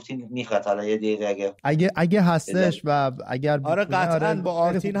که گفتین میخواد حالا یه دقیقه اگه هستش و اگر آره قطعا با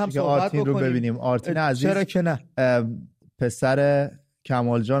آرتین هم صحبت آرتین رو ببینیم. آرتین عزیز چرا که نه، پسر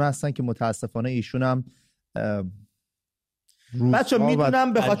کمال جان هستن که متاسفانه ایشون هم بچه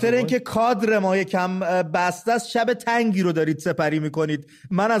میدونم به خاطر اینکه کادر ما یکم بسته است شب تنگی رو دارید سپری میکنید،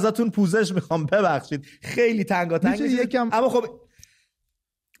 من ازتون پوزش میخوام، ببخشید خیلی تنگاتنگ یکم. اما خب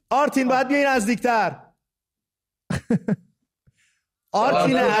آرتین باید بیاین نزدیکتر.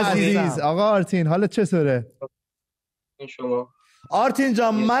 آرتین عزیز، آقا آرتین حالا چطوره؟ شما آرتین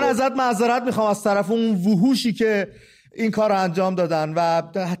جان من ازت معذرت میخوام از طرف اون وحوشی که این کار رو انجام دادن و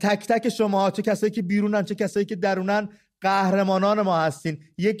تک تک شما، چه کسایی که بیرونن چه کسایی که درونن، قهرمانان ما هستین.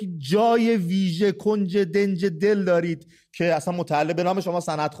 یک جای ویژه کنج دنج دل دارید که اصلا متعلق به نام شما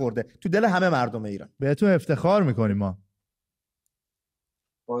سند خورده تو دل همه مردم ایران. بهتون افتخار میکنیم ما.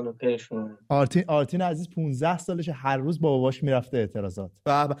 آرتین عزیز 15 سالشه، هر روز با باباش میرفته اعتراضات.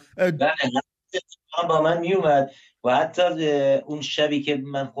 با من میومد و حتی اون شبی که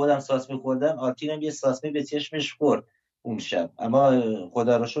من خودم ساسمی خوردم آرتینم یه ساسمی به چشمش خورد اون شب، اما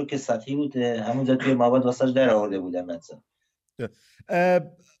خدا رو شکر که سطحی بود، همونجا توی مواد واسش در آورده بودم. مثلا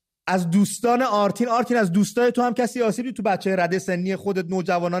از دوستان آرتین از دوستای تو هم کسی آسیب دید تو بچه رده سنی خودت،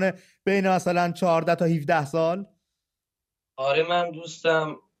 نوجوانان بین مثلا 14 تا 17 سال؟ آره من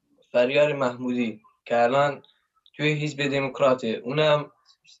دوستم فریار محمودی که الان توی حزب دموکراته، اونم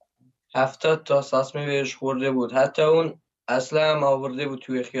 70 تا ساسمی بهش خورده بود، حتی اون اصلا هم آورده بود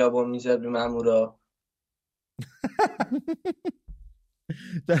توی خیابان میزد به مامورا.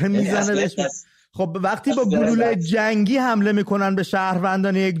 داره میزنه بهش. خب وقتی با گلوله جنگی حمله میکنن به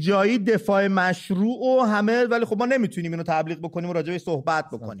شهروندان یک جایی، دفاع مشروع و همه، ولی خب ما نمیتونیم اینو تبلیغ بکنیم و راجع بهش صحبت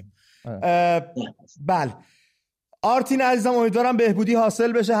بکنیم. بله آرتین عزیزم امیدوارم بهبودی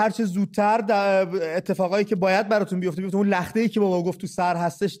حاصل بشه هر چه زودتر، اتفاقایی که باید براتون بیفته اون لخته‌ای که بابا گفت تو سر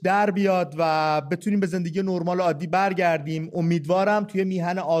هستش در بیاد و بتونیم به زندگی نرمال و عادی برگردیم. امیدوارم توی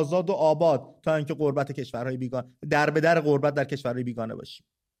میهن آزاد و آباد تا اینکه غربت کشورهای بیگانه در به در غربت در کشورهای بیگانه باشیم.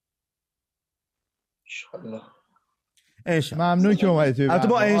 ممنون که اومدید. البته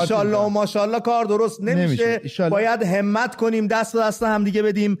با انشالله و ماشاءالله کار درست نمیشه. باید همت کنیم، دست به دست هم دیگه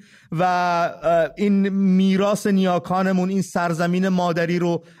بدیم و این میراث نیاکانمون، این سرزمین مادری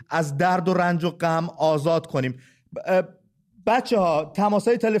رو از درد و رنج و غم آزاد کنیم. بچه ها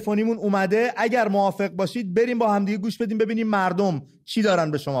تماسای تلفنیمون اومده، اگر موافق باشید بریم با هم دیگه گوش بدیم ببینیم مردم چی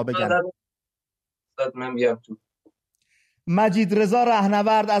دارن به شما بگن. من بیام تو. مجید رضا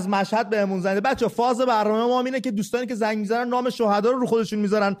رهنورد از مشهد بهمون زنده. بچه فاز برنامه ما اینه که دوستانی که زنگ میزنن نام شهدا رو خودشون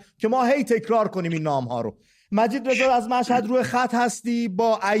میذارن که ما هی تکرار کنیم این نام ها رو. مجید رضا از مشهد روی خط هستی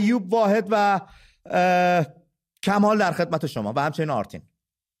با ایوب، واحد و کمال در خدمت شما و همچنین آرتین.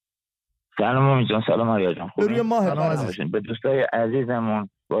 سلام امید جان. سلام آریا جان. روی ماه به دوستای عزیزمون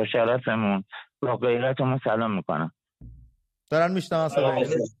با شرفمون با غیرتمون سلام میکنم. دارن میشنون صدای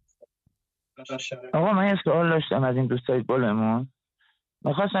آقا من یه سوال داشتم از این دوستای گلمون.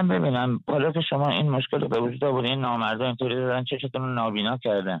 میخواستم ببینم حالا که شما این مشکل به وجود آورد، این نامردا اینطوری دارن چشتون رو نابینا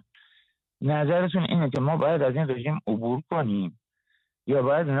کردن، نظرتون اینه که ما باید از این رژیم عبور کنیم یا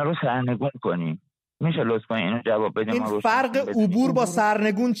باید اینا رو سرنگون کنیم؟ میشه لطفا اینو جواب بدیم؟ این فرق عبور با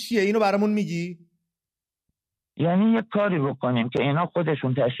سرنگون چیه؟ اینو برامون میگی؟ یعنی یه کاری بکنیم که اینا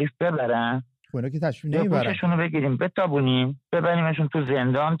خودشون تشریف ببرن، اونا که تشریف نمیبرن، گوششون رو بگیریم بتابونیم ببریمشون تو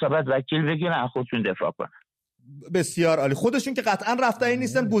زندان تا بعد وکیل بگیرن خودشون دفاع کنن. بسیار عالی. خودشون که قطعا رفتنی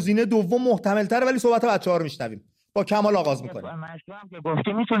نیستن، گزینه دوم محتمل تره، ولی صحبت بچه‌ها رو میشنویم. با کمال آغاز میکنیم. مشکلات که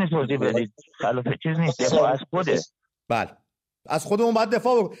گفتی میتونی توضیح بدید؟ خلاف چیز نیست، دفاع از خوده. بله، از خودمون باید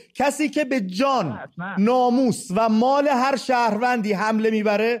دفاع بکنیم. کسی که به جان، ناموس و مال هر شهروندی حمله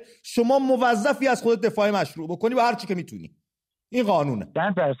میبره، شما موظفی از خودت دفاع مشروع بکنی و هر چی که میتونی. این قانونه.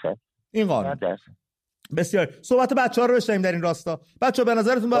 100%. این قانون. بسیار. صحبت بچه‌ها رو بشنویم در این راستا. بچه‌ها به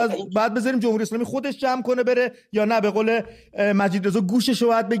نظرتون بعد بذاریم جمهوری اسلامی خودش جمع کنه بره، یا نه به قول مجید رضا گوشش رو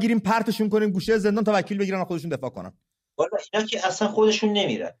باید بگیریم پرتشون کنیم گوشه زندان تا وکیل بگیرن و خودشون دفاع کنن؟ والا اینا که اصلا خودشون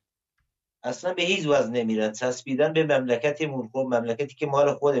نمیرن، اصلا به هیچ وجه نمیرن، چسبیدن به مملکتمون، خب مملکتی که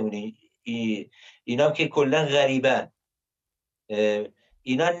مال خودمونه. اینا که کلا غریبن،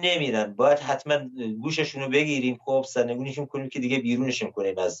 اینا نمیرن. باید حتما گوششون رو بگیریم، خب سرنگونیشون کنیم که دیگه بیرونشون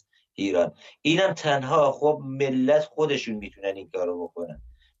کنیم از ایران. اینم تنها خب ملت خودشون میتونن این کارو بکنن.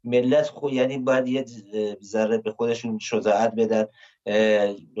 ملت یعنی باید یه ذره به خودشون شجاعت بدن،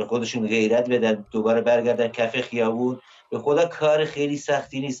 به خودشون غیرت بدن، دوباره برگردن کف خیابون. به خدا کار خیلی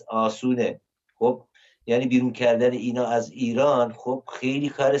سختی نیست، آسونه. خب یعنی بیرون کردن اینا از ایران خب خیلی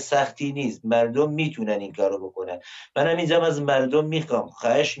کار سختی نیست، مردم میتونن این کارو بکنن. منم اینجا از مردم میخوام،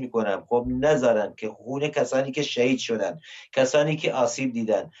 خواهش میکنم خب نذارن که خون کسانی که شهید شدن، کسانی که آسیب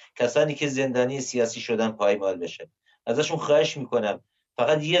دیدن، کسانی که زندانی سیاسی شدن پایمال بشه. ازشون خواهش میکنم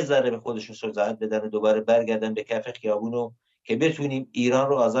فقط یه ذره به خودشون شجاعت بدن و دوباره برگردن به کف خیابونو که بتونیم ایران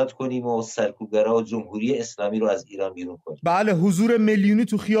رو آزاد کنیم و سرکوبگرا و جمهوری اسلامی رو از ایران بیرون کنیم. بله، حضور میلیونی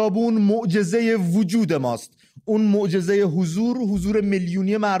تو خیابون معجزه وجود ماست. اون معجزه حضور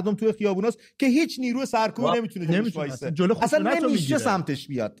میلیونی مردم تو خیابوناست که هیچ نیروی سرکوبی نمیتونه جلوش وایسه، اصلا نمیشه سمتش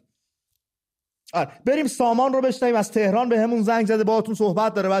بیاد. بریم سامان رو بشنویم از تهران بهمون زنگ زده، باهاتون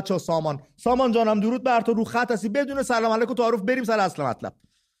صحبت داره. بچه‌ها سامان جانم درود بر تو، رو خط هستی، بدون سلام علیکم تعارف بریم سر اصل مطلب.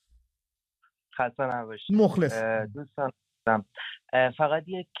 خسته نباشید. مخلص. دوستان فقط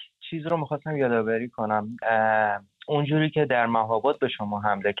یک چیز رو میخواستم یادآوری کنم. اونجوری که در مهاباد به شما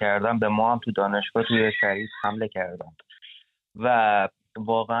حمله کردم، به ما هم تو دانشگاه توی شریف حمله کردم و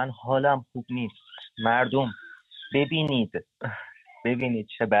واقعا حالم خوب نیست. مردم ببینید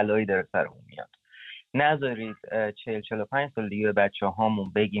چه بلایی داره سرمون میاد. نذارید 40-45 سال دیگه بچه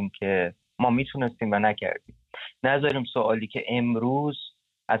هامون بگیم که ما میتونستیم و نکردیم. نذاریم سوالی که امروز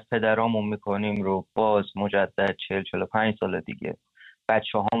از پدرامون میکنیم رو باز مجدد 40-45 سال دیگه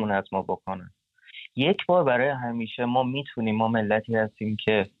بچه هامون از ما بکنن. یک بار برای همیشه ما میتونیم، ما ملتی هستیم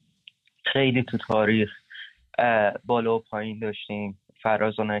که خیلی تو تاریخ بالا و پایین داشتیم،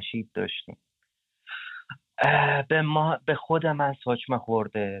 فراز و نشیب داشتیم. به خودم من ساچمه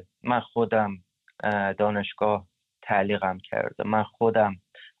خورده، من خودم دانشگاه تعلیقم کرده، من خودم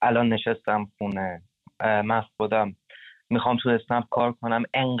الان نشستم خونه، من خودم میخوام تو اسنپ کار کنم،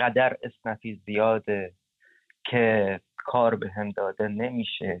 انقدر اسنپی زیاده که کار بهم داده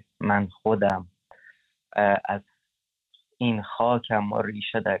نمیشه. من خودم از این خاکم، ما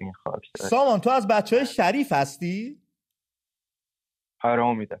ریشه در این خاک داریم. سامان تو از بچهای شریف هستی؟ آره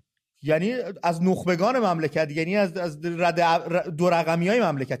امیدم. یعنی از نخبگان مملکت، یعنی از دو رقمیای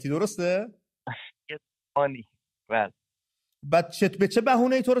مملکتی، درسته؟ آنی بله. بعد به چه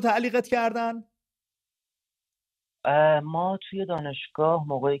بهونه‌ای تو رو تعلیقت کردن؟ ما توی دانشگاه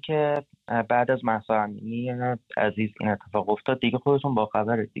موقعی که بعد از مسائل عزیز این اتفاق افتاد، دیگه خودتون با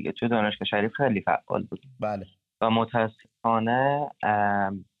خبره دیگه، توی دانشگاه شریف خیلی فعال بود. بله. و متاسفانه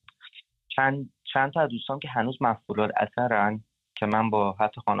چند تا دوستان که هنوز مفعول اثرن که من با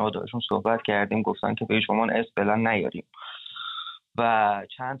حتی خانواده‌هاشون صحبت کردیم، گفتن که به شما اسم بلند نیاریم و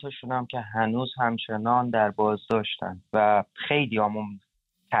چند تاشون هم که هنوز همچنان در بازداشتن و خیلی همون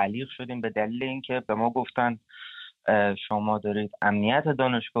تعلیق شدیم به دلیل اینکه به ما گفتن شما دارید امنیت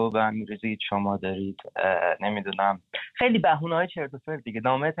دانشگاه به هم می‌ریزید، شما دارید نمیدونم خیلی بهونه‌های چرت و پرت دیگه.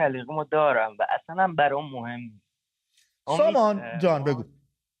 نامه تعلیقیمو دارم و اصلا برام مهم نیست. سامان جان بگو.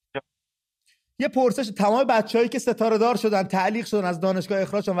 یه پرسش، تمام بچه‌هایی که ستاره دار شدن، تعلیق شدن، از دانشگاه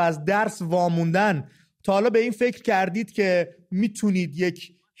اخراج شدن و از درس واموندن، تا حالا به این فکر کردید که میتونید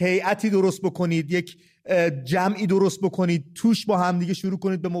یک هیئتی درست بکنید، یک جمعی درست بکنید، توش با همدیگه شروع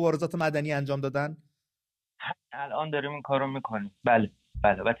کنید به مبارزات مدنی انجام دادن؟ الان داریم این کارو میکنیم. بله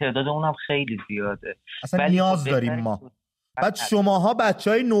و تعداد اونم خیلی زیاده. اصلا نیاز داریم ما. بعد شماها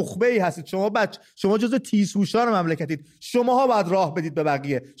بچهای نخبه‌ای هستید، شما جزو تیزهوشان مملکتید، شماها باید راه بدید به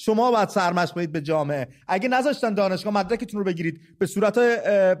بقیه، شما باید سرمشق بدید به جامعه. اگه نذاشتن دانشگاه مدرکتون رو بگیرید به صورت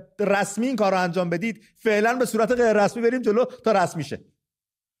رسمی این کار رو انجام بدید، فعلا به صورت غیر رسمی بریم جلو تا رسمی شه.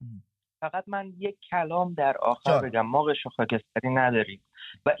 فقط من یک کلام در آخر بگم. ما قشر خاکستری نداریم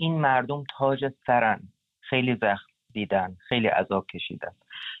و این مردم تاج سرن، خیلی زخم دیدن، خیلی عذاب کشیدن.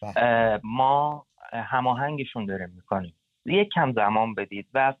 ما هماهنگشون داریم میکنیم. یک کم زمان بدید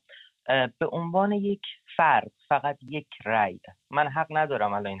و به عنوان یک فرد فقط یک رأی. من حق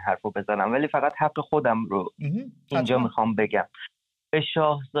ندارم الان این حرفو بزنم، ولی فقط حق خودم رو اینجا میخوام بگم. به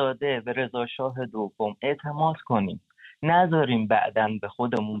شاهزاده، به رضا شاه دوم اعتماد کنیم، نذاریم بعدن به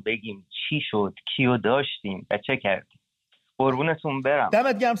خودمون بگیم چی شد، کیو داشتیم و چه کردیم. قربونتون برم.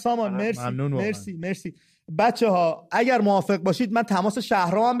 دمت گرم سامان. مرسی. بچه ها اگر موافق باشید من تماس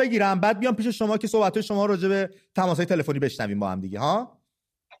شهرام بگیرم، بعد بیام پیش شما که صحبت‌های شما راجع به تماس‌های تلفنی بشنویم با هم دیگه. ها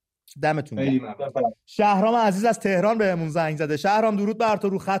دمتون گرم. شهرام عزیز از تهران بهمون زنگ زده. شهرام درود بر تو،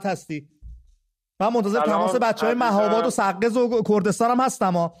 رو خط هستی؟ من منتظر تماس بچهای مهاباد و سقز و کردستان هم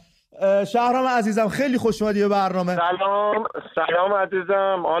هستم ها. شهرام عزیزم خیلی خوش اومدی به برنامه. سلام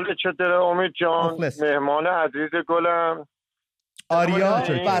عزیزم، حال چطوره امید جان؟ مهمان عزیز گلم آریا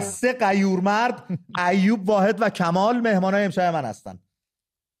و 3 غیورمرد ایوب، واحد و کمال مهمانهای امشب من هستن.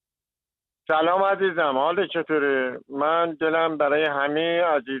 سلام عزیزم، حال چطوره؟ من دلم برای همه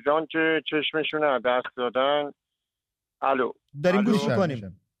عزیزان که چشمشون از دست دادن. داریم گوش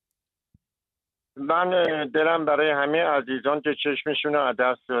میکنیم. من دلم برای همه عزیزان که چشمشون از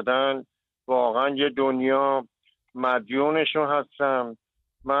دست دادن واقعا یه دنیا مدیونشون هستم.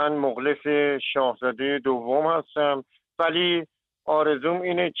 من مخلص شاهزاده دوم هستم، ولی آرزوم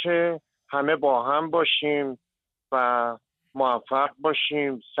اینه که همه با هم باشیم و موفق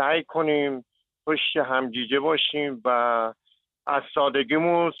باشیم، سعی کنیم پشت همجیجه باشیم و از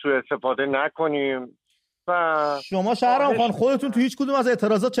سادگیمون سوء استفاده نکنیم. و شما شهرام خان خودتون تو هیچ کدوم از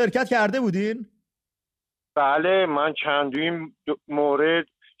اعتراضات شرکت کرده بودین؟ بله، من چندین مورد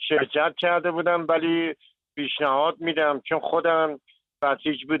شرکت کرده بودم، ولی پیشنهاد میدم چون خودم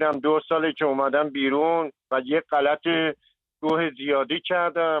بسیج بودم 2 ساله که اومدم بیرون و یه غلط گوه زیادی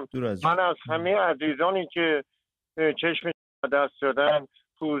کردم. من از همه عزیزانی که چشم دست دادن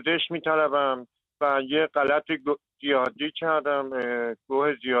پوزش میطلبم و یه غلط زیادی کردم،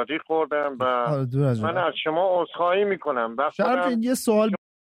 گوه زیادی خوردم و من از شما عذرخواهی میکنم. شرم یه سوال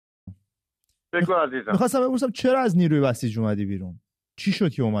بگو عزیزم. میخواستم بپرسم چرا از نیروی بسیج اومدی بیرون؟ چی شد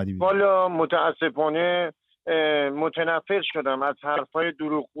که اومدی بیرون؟ والا متاسفانه متنفر شدم از حرفای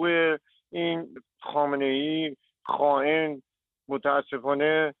دروغگوی این خامنه‌ای خائن.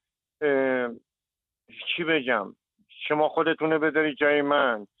 متاسفانه چی بگم، شما خودتونه بذاری جای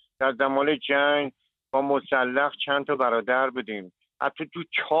من. در زمان جنگ با مسلح چند تا برادر بودیم، حتی تو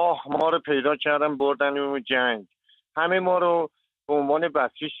چاه ما رو پیدا کردن بردن اون جنگ، همه ما رو به عنوان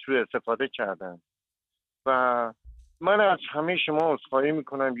بسیج سوء استفاده کردن و من از همه شما عذرخواهی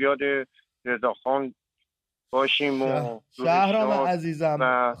میکنم. یاد رضاخان باشیم. و شهرام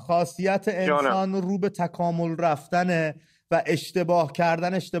عزیزم خاصیت انسان رو به تکامل رفتنه و اشتباه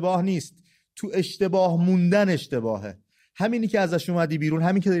کردن اشتباه نیست، تو اشتباه موندن اشتباهه. همینی که ازش اومدی بیرون،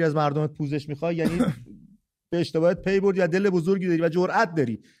 همین که داری از مردمت پوزش میخوای، یعنی به اشتباهت پی بردی و دل بزرگی داری و جرأت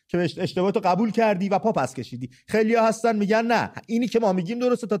داری که اشتباهتو قبول کردی و پا پس کشیدی. خیلی‌ها هستن میگن نه اینی که ما میگیم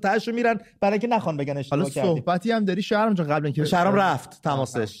درسته، تا تهش رو میرن برای اینکه نخوان بگن اشتباه کردی. حالا صحبتی هم داری شهرام جان قبل اینکه شهرام رفت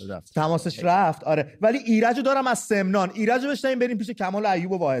تماسش رفت. آره ولی ایرجو دارم از سمنان. ایرجو بشنیم بریم پیش کمال و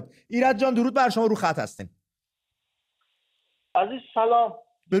ایوب و واحد. ایرج جان درود بر شما، رو خط هستین. عزیز سلام.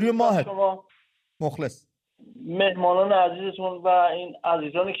 بروی ماهت. مخلص. مهمانان عزیزتون و این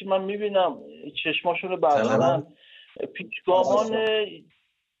عزیزانی که من میبینم چشماشون رو بردارن، پیشگامان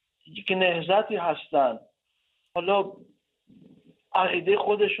که نهضتی هستن، حالا عقیده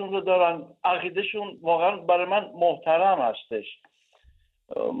خودشون رو دارن، عقیدهشون واقعا برای من محترم هستش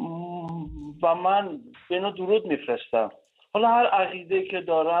و من به اینا درود میفرستم. حالا هر عقیده که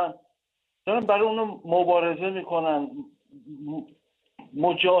دارن برای اونو مبارزه میکنن،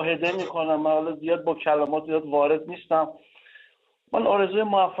 مجاهده میکنن. من حالا زیاد با کلمات زیاد وارد نیستم. من آرزوی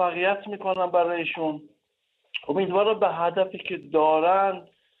موفقیت میکنم برایشون. امیدوارم به هدفی که دارن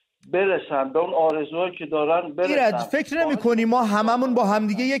برسن، به اون آرزوهایی که دارن برسن. ایرج فکر نمی‌کنی ما هممون با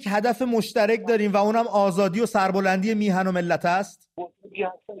همدیگه یک هدف مشترک داریم و اونم آزادی و سربلندی میهن و ملت است؟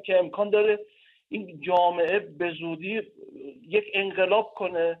 که امکان داره این جامعه به زودی یک انقلاب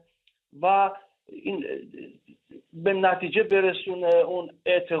کنه و این به نتیجه برسونه اون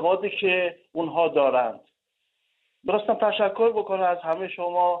اعتقادی که اونها دارند. درستم تشکر بکنه از همه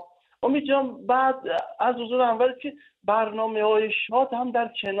شما. امید جان، بعد از حضور اول که برنامه‌های شاد هم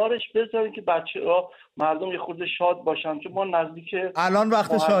در کنارش بذارید که بچه‌ها مردم یه خورده شاد باشن، چون ما نزدیک الان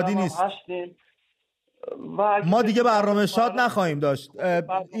وقت شادی نیست هستیم و ما دیگه برنامه شاد نخواهیم داشت.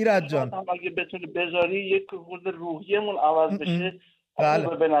 ایرج جان اگه بتونی بذاری یک خورده روحیمون عوض بشه. بله.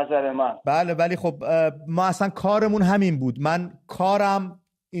 به نظر من بله، ولی خب ما اصلا کارمون همین بود. من کارم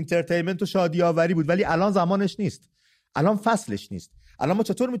اینترتینمنت و شادی آوری بود، ولی الان زمانش نیست، الان فصلش نیست. الان ما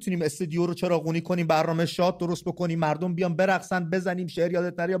چطور میتونیم استودیو رو چراغونی کنیم، برنامه شاد درست بکنیم، مردم بیان برقصن، بزنیم شعر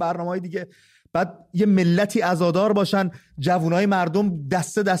یادت نره یا برنامه‌های دیگه، بعد یه ملتی عزادار باشن، جوانای مردم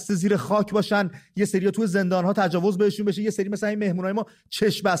دسته دسته زیر خاک باشن، یه سری تو زندان‌ها تجاوز بهشون بشه، یه سری مثلا این مهمانهای ما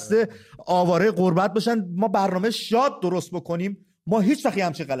چشم بسته آواره غربت باشن، ما برنامه شاد درست بکنیم. ما هیچ وقتی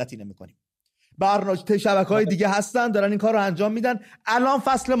همچین غلطی نمی‌کنیم. برنامه شبکه‌های دیگه هستن دارن این کار رو انجام میدن. الان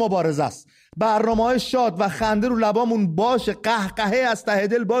فصل مبارزه است. برنامه‌های شاد و خنده رو لبامون باشه، قهقهه از ته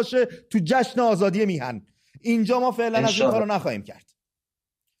دل باشه تو جشن آزادی میهن. اینجا ما فعلا از این کارو نخواهیم کرد.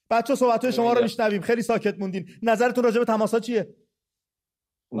 بچه‌ها صحبت‌های شما رو میشنویم. خیلی ساکت موندین. نظرتون راجع به تماس‌ها چیه؟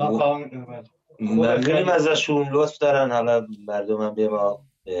 ممنونیم ازشون، لطف دارن. حالا مردم هم به ما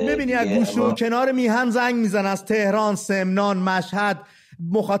ببینی از گوش و کنار میهن زنگ میزنن، از تهران، سمنان، مشهد.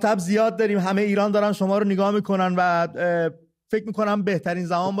 مخاطب زیاد داریم، همه ایران دارن شما رو نگاه میکنن و فکر میکنم بهترین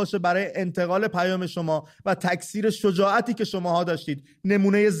زمان باشه برای انتقال پیام شما و تکثیر شجاعتی که شماها داشتید.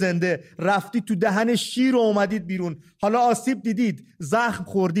 نمونه زنده، رفتید تو دهن شیر و اومدید بیرون. حالا آسیب دیدید، زخم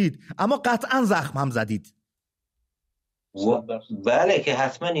خوردید، اما قطعا زخم هم زدید. بله که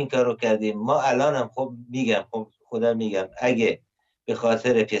حتما این کارو کردیم. ما الانم خب میگم، خب خودم میگم، اگه به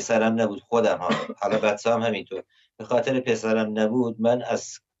خاطر پسرم نبود، خودم حالا بچه‌ام همینطور، به خاطر پسرم نبود، من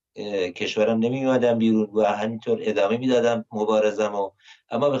از کشورم نمی اومدم بیرون و همینطور ادامه میدادم مبارزمو.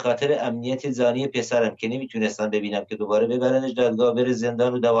 اما به خاطر امنیت جانی پسرم که نمیتونستم ببینم که دوباره ببرنش دادگاه، بره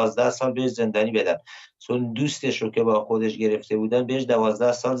زندان و 12 سال بهش زندانی بدن، چون دوستش رو که با خودش گرفته بودن بهش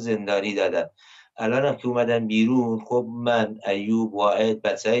 12 سال زندانی دادن. الانم که اومدن بیرون، خب من، ایوب، واحد،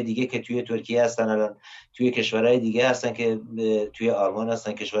 بچه‌های دیگه که توی ترکیه هستن، الان توی کشورهای دیگه هستن، که توی آلمان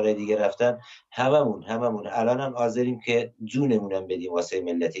هستن، کشورهای دیگه رفتن، هممون الانم حاضریم که جونمونم بدیم واسه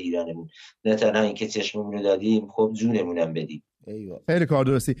ملت ایرانمون، نه تنها اینکه چشممون رو دادیم، خب جونمونم بدیم. خیلی کار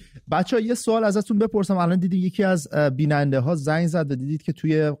درستی. بچه‌ها یه سوال ازتون بپرسم. الان دیدید یکی از بیننده ها زنگ زد و دیدید که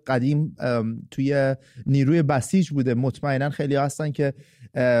توی قدیم توی نیروی بسیج بوده. مطمئنا خیلی هستن که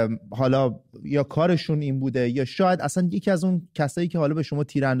حالا یا کارشون این بوده یا شاید اصلا یکی از اون کسایی که حالا به شما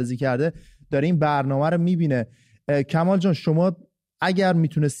تیراندازی کرده داره این برنامه رو میبینه. کمال جان، شما اگر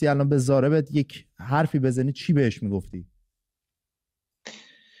میتونستی الان به زاربت یک حرفی بزنی چی بهش میگفتی؟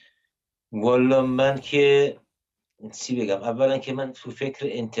 والا من که چی بگم، اولا که من تو فکر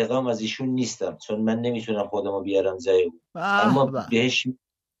انتقام از ایشون نیستم، چون من نمیتونم خودمو بیارم جای اون، اما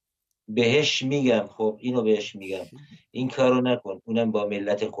بهش میگم، خب اینو بهش میگم، این کارو نکن، اونم با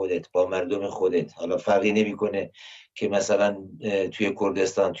ملت خودت، با مردم خودت. حالا فرقی نمیکنه که مثلا توی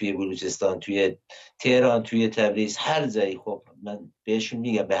کردستان، توی بلوچستان، توی تهران، توی تبریز، هر جایی. خب من بهشون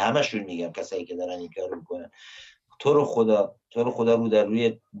میگم، به همشون میگم، کسایی که دارن این کارو میکنن، تو رو خدا رو در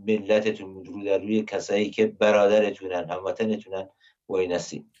روی ملتتون، رو در روی کسایی که برادرتونن، هموطنتونن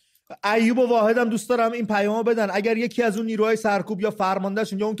وایسی. ایوب و واحد هم دوست دارم این پیامو بدن. اگر یکی از اون نیروهای سرکوب یا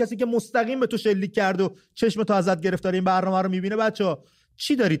فرماندهشون یا اون کسی که مستقیم به تو شلیک کرد و چشم تو ازت گرفت داره این برنامه رو میبینه، بچه‌ها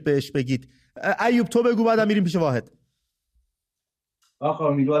چی دارید بهش بگید؟ ایوب تو بگو، بعدم میریم پیش واحد. آقا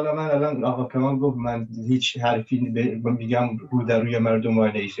امیدوارم. من الان آقا کمال گفت من هیچ حرفی میگم رو در روی مردم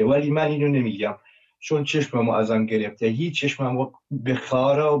نیست، ولی من اینو نمیگم چون چشممو ازم گرفته. هیچ چشممو به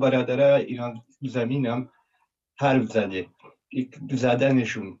خارا و برادرای ایران زمینم حرف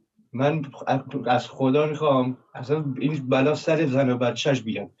زدنشون. من از خدا میخوام اصلا این بلا سر زن و بچهش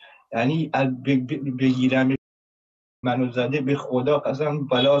بیاد، یعنی بگیرم منو زده، به خدا قسم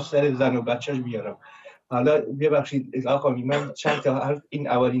بلا سر زن و بچهش بیارم. حالا ببخشید آقا، من چند تا این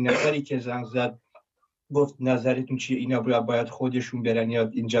اولین نفری که زنگ زد گفت نظرتون چیه، اینا باید خودشون برن یا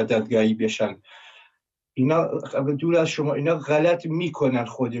اینجا دادگاهی بشن. اینا دور از شما، اینا غلط میکنن،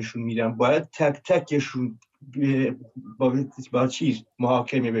 خودشون میرن، باید تک تکشون با چیز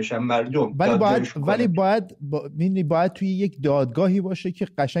محاکمه بشن مردم. ولی باید توی یک دادگاهی باشه که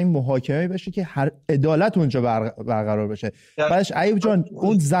قشنگ محاکمه بشه که هر عدالت اونجا برقرار بشه. بعدش ایوب جان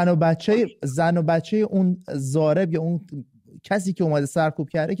اون زن و بچه اون ضارب یا اون کسی که اومده سرکوب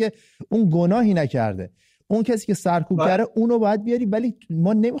کرده که اون گناهی نکرده، اون کسی که سرکوب کرده اونو باید بیاری، ولی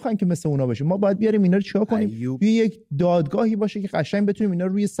ما نمیخوایم که مثل اونا باشیم. ما باید بیاریم اینا رو چیکار کنیم؟ توی یک دادگاهی باشه که قشنگ بتونیم اینا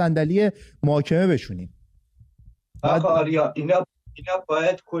روی صندلی محاکمه بشونیم. آریا اینا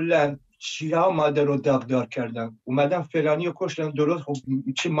باید کلا شیعه مادر رو دغدغه کردن، اومدن فلانی رو کشتن، درست خب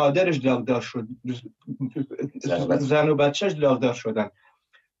چه مادرش دغدغه شد، زن و بچهش دغدغه شدن.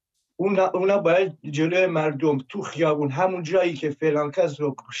 اونا باید جلوی مردم تو خیابون همون جایی که فلان کس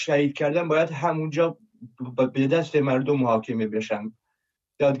رو شهید کردن باید همونجا به دست مردم محاکمه بشن،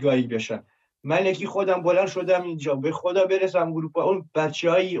 دادگاهی بشن. من یکی خودم بلند شدم اینجا به خدا برسم اروپا، اون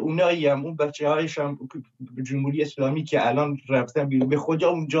بچه‌های اونایی هم اون بچه‌هایش هم جمهوری اسلامی که الان رفتن بیرون، به خدا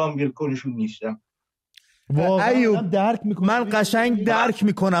اونجا هم ولکنشون نیستم. ایوب من قشنگ درک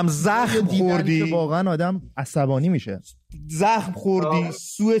میکنم. زخم خوردی، واقعا آدم عصبانی میشه. زخم خوردی،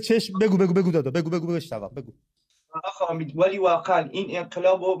 سوء چشم. بگو دادا، بگو اشتباه بگو. امید، ولی واقعا این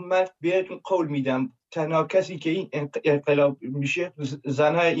انقلاب رو من بهتون قول میدم، تنها کسی که این انقلاب میشه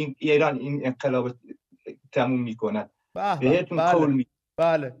زنهای ایران این انقلاب تموم میکنن. بهتون قول میدم.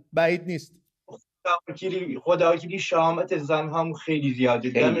 بله بعید نیست. خداوکیلی شهامت زنهام خیلی زیاده،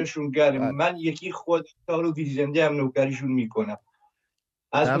 دمشون گرم. من یکی خود تا رو زنده هم نوکریشون میکنم.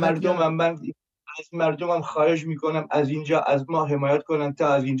 از مردمم خواهش میکنم از اینجا از ما حمایت کنن تا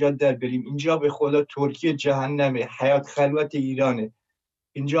از اینجا در بریم. اینجا به خدا ترکیه جهنمه، حیات خلوت ایرانه.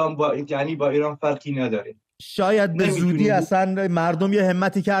 اینجا هم با ایران فرقی نداره. شاید به زودی اصلا مردم یه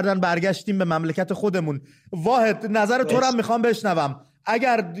همتی کردن برگشتیم به مملکت خودمون. واحد نظر تو رو هم میخوام بشنوم.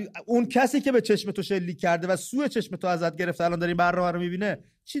 اگر اون کسی که به چشم تو شلیک کرده و سوء چشم تو ازت گرفته الان داری برنامه رو میبینه،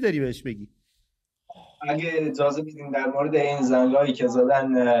 چی داری بهش بگی؟ اگه اجازه بدین در مورد این زنگایی که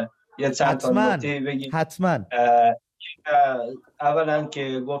زدن یه چند تا نکته بگیم. حتما. اولا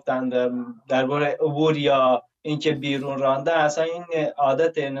که گفتند درباره عبور یا اینکه بیرون راندن، اصلا این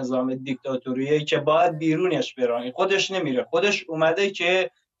عادت نظام دیکتاتوریه که باید بیرونش برانی، خودش نمیره، خودش اومده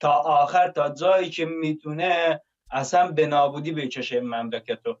که تا آخر تا جایی که میتونه اصلا به نابودی بکشه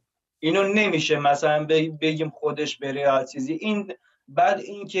مملکتو. اینو نمیشه مثلا بگیم خودش بره یا چیزی. این بعد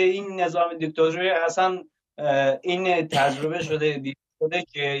اینکه این نظام دیکتاتوری اصلا این تجربه شده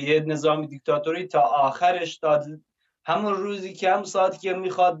که یه نظام دیکتاتوری تا آخرش، تا همون روزی که هم ساعتی که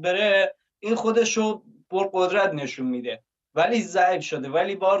میخواد بره این خودشو پرقدرت نشون میده، ولی ضعیف شده.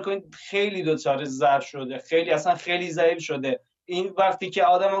 ولی باور کنید خیلی دوچاره ضعف شده، خیلی ضعیف شده. این وقتی که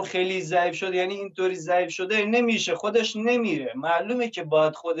آدم خیلی ضعیف شده یعنی اینطوری ضعیف شده نمیشه، خودش نمیره، معلومه که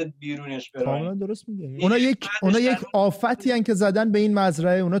باید خودت بیرونش برای. کاملا درست میگه. اونا یک آفتی ان که زدن به این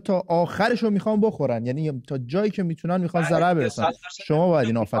مزرعه، اونا تا آخرشو میخوان بخورن، یعنی تا جایی که میتونن میخوان ضرر برسن. شما باید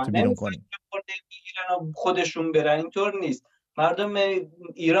این آفتو بیرون کنید. خودشون برن، اینطور نیست. مردم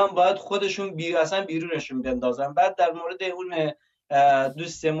ایران باید خودشون اصلا بیرونشون بندازن. بعد در مورد اون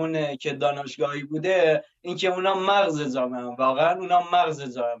دوستمون که دانشگاهی بوده، این که اونا مغز جامعه هم، واقعا اونا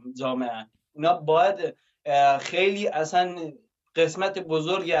مغز جامعه هم. اونا باید خیلی اصلا قسمت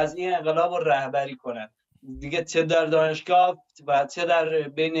بزرگی از این انقلاب رو رهبری کنن دیگه، چه در دانشگاه و چه در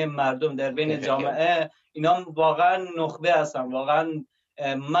بین مردم، در بین جامعه. اینا واقعا نخبه هستن، واقعا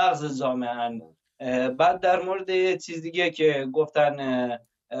مغز جامعه هستن. بعد در مورد چیز دیگه که گفتن،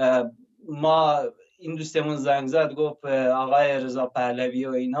 ما این دوستمون زنگ زد گفت آقای رضا پهلوی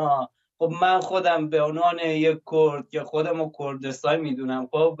و اینا. خب من خودم به عنوان یک کرد که خودمو کردستان میدونم،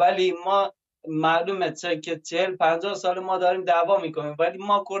 خب ولی ما معلومه که 40-50 سال ما داریم دعوا میکنیم، ولی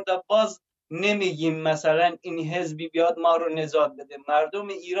ما کردا باز نمیگیم مثلا این حزبی بیاد ما رو نجات بده. مردم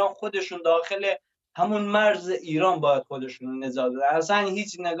ایران خودشون داخل همون مرز ایران باید خودشون نجات بده. اصلا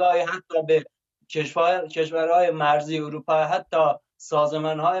هیچ نگاهی حتی به کشورهای مرزی اروپا، حتی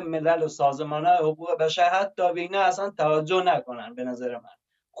سازمان‌های ملل و سازمان‌های حقوق بشر، حتی به اینا اصلا توجه نکنن. به نظر من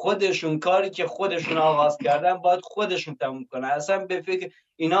خودشون کاری که خودشون آغاز کردن باید خودشون تموم کنن. اصلا به فکر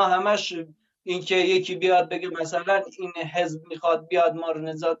اینا همش این که یکی بیاد بگه مثلا این حزب میخواد بیاد ما رو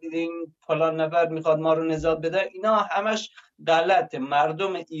نجات بده، این فلان نفر میخواد ما رو نجات بده، اینا همش غلطه.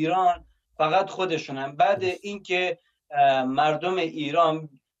 مردم ایران فقط خودشونن. بعد این که مردم ایران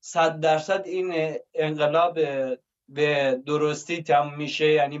 100% این انقلاب به درستی تموم میشه،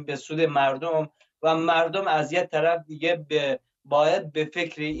 یعنی به سود مردم، و مردم از یه طرف دیگه باید به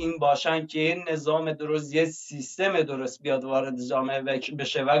فکر این باشن که این نظام درست، یه سیستم درست بیاد وارد جامعه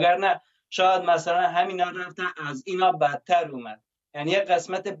بشه، وگرنه شاید مثلا همینا رفتن از اینا بدتر اومد. یعنی یه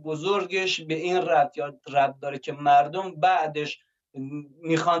قسمت بزرگش به این ربط داره که مردم بعدش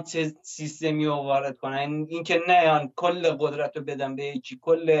میخوان چه سیستمی رو وارد کنن، این که نه کل قدرت رو بدن به یکی،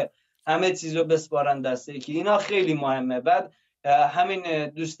 کل همه چیز رو بسپارن دست یکی. اینا خیلی مهمه. بعد همین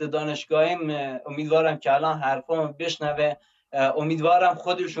دوست دانشگاهیم امیدوارم که الان حرفامو بشنوه، امیدوارم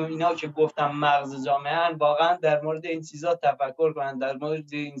خودشون اینا که گفتم مغز جامعه واقعا در مورد این چیزا تفکر کنن، در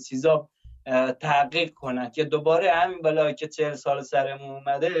مورد این چیزا تحقیق کنن که دوباره همین بلایی که 40 سال سرمون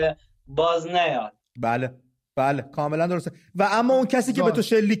اومده باز نیاد. بله کاملا درسته. و اما اون کسی که به تو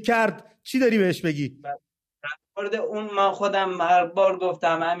شلیک کرد چی داری بهش بگی؟ مورد اون من خودم هر بار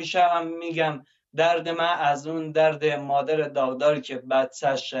گفتم، همیشه هم میگم درد من از اون درد مادر داغداری که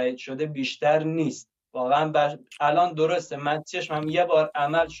بچه‌ش شهید شده بیشتر نیست. واقعا الان درسته من چشمم یه بار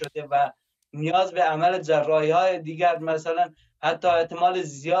عمل شده و نیاز به عمل جراحی‌های دیگر، مثلا حتی احتمال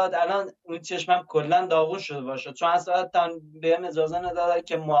زیاد الان اون چشمم کلا داغون شده باشه، چون اصلا بهم اجازه ندادن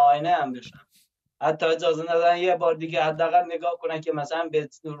که معاینه هم بشم، حتی اجازه ندادن یه بار دیگه حداقل نگاه کنن که مثلا به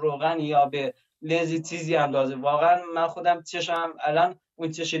روغن یا به لنزی چیزی هم لازم. واقعا من خودم چشم الان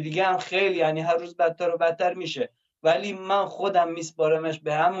اون چش دیگه هم خیلی یعنی هر روز بدتر و بدتر میشه، ولی من خودم میسپارمش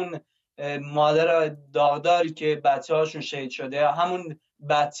به همون مادر داغداری که بچه‌هاشون شهید شده، همون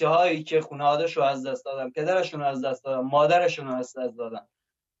بچه‌هایی که خانواده‌شون از دست دادن، پدرشون از دست دادن، مادرشون از دست دادن.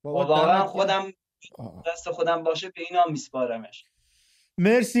 واقعا خودم دست خودم باشه به اینا میسپارمش.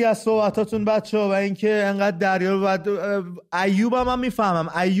 مرسی از صحبتاتون بچه‌ها و اینکه انقدر دریا رو بعد ایوب هم میفهمم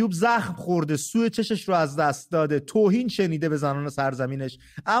ایوب زخم خورده، سوی چشش رو از دست داده، توهین شنیده به زنان سرزمینش،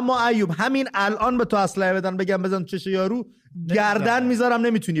 اما ایوب همین الان به تو اسلحه بدن بگم بزن چش یارو گردن میذارم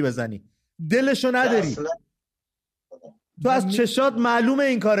نمیتونی بزنی، دلشو نداری. تو از چشات معلومه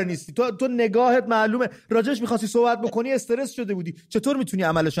این کار نیستی، تو نگاهت معلومه راجعش میخواستی صحبت بکنی استرس شده بودی، چطور میتونی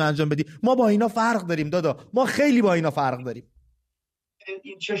عملشو انجام بدی؟ ما با اینا فرق داریم دادا، ما خیلی با اینا فرق داریم.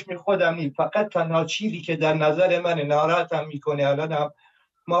 این چشم خودم نیست، فقط تنها چیزی که در نظر من ناراحتم میکنه الان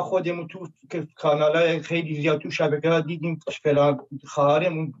ما خودمون تو کانالای خیلی زیاد تو شبکه‌ها دیدیم فلان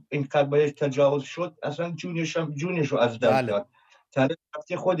خواهرمون اینقدر بهش تجاوز شد، اصلا جونشو از دست داد،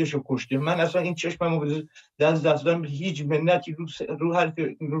 طرف خودشو کشته. من اصلا این چشممو دست دادم، هیچ منتی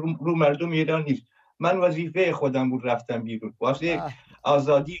رو مردم ایران نیست. من وظیفه خودم بود رفتم بیرون واسه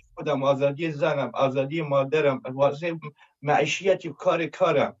آزادی خودم، آزادی زنم، آزادی مادرم، واسه معیشیت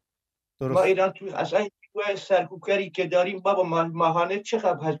کارم. درست. ما ایران تو اصلا تو سرکوبگری که داریم بابا ماهانه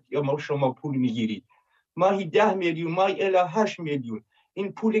چقدر هست شما پول میگیرید؟ ماهی 10 میلیون، ماهی الی 8 میلیون.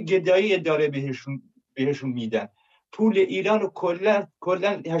 این پول گدایی داره بهشون میدن. پول ایران رو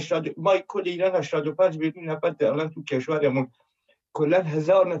کلا 80 ما کل ایران 85 میلیون نفر الان تو کشورمون کلا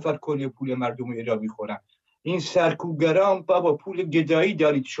 1000 نفر کل پول مردم ایران میخورن. این سرکوبگران بابا پول گدایی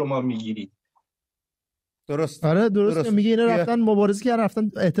دارید شما میگیرید. درست. آره درست. میگه اینا رفتن مبارزه کردن،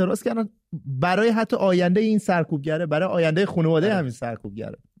 رفتن اعتراض کردن برای حتی آینده این سرکوبگره، برای آینده خانواده همین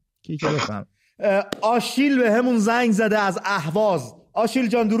سرکوبگره. کی که بفهم. آشیل به همون زنگ زده از اهواز. آشیل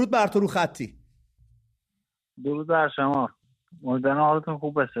جان درود بر تو رو خطی. درود بر شما. امیدوارم حالتون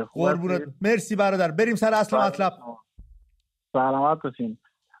خوب بشه. قربونت. مرسی برادر. بریم سر اصل مطلب. سلامت باشین.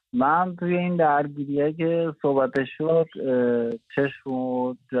 من توی این درگیریه که صحبتش شد چشم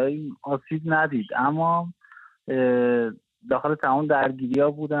و جایی آسیب ندید، اما داخل تمام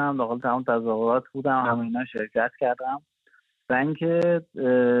درگیری‌ها بودم، داخل تمام تظاهرات بودم، همه اینا شرکت کردم. و اینکه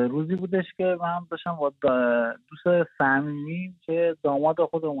روزی بودش که من داشتم با دوست صمیمی که داماد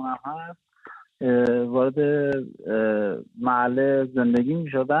خودمون هم هست وارد محله زندگی می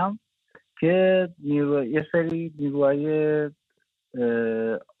شدم که یه سری نیروهای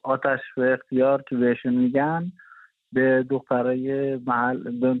آتش به اختیار که بهشون میگن به دخترای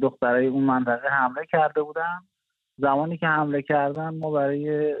اون منطقه حمله کرده بودن. زمانی که حمله کردن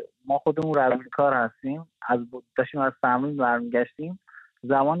ما خودمون روی کار هستیم، داشتیم از تمرین برمیگشتیم.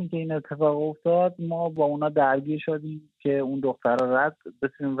 زمانی که این اتفاق افتاد ما با اونا درگیر شدیم که اون دخترها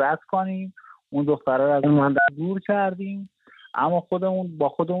بتونیم رد کنیم، اون دخترها رو از اون منطقه دور کردیم، اما با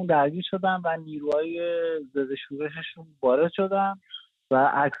خودمون درگیر شدن و نیروهای ضد شورششون وارد شدن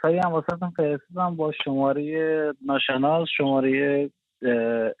و عکسایی هم واسهتون فرستادم با شماره ناشناس، شماره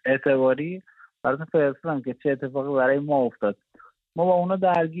اعتباری براتون فرستادم که چه اتفاقی برای ما افتاد. ما با اونا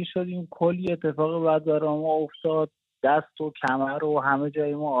درگیر شدیم، کلی اتفاق بعد برای ما افتاد، دست و کمر و همه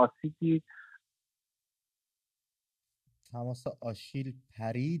جای ما آسیب دید. تماس آشیل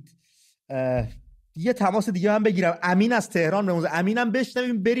پرید. یه تماس دیگه من بگیرم. امین از تهران بمونه. امینم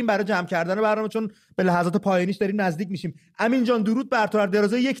بشنویم بریم برای جمع کردن برنامه، چون به لحظات پایانیش داریم نزدیک میشیم. امین جان درود بر تو. در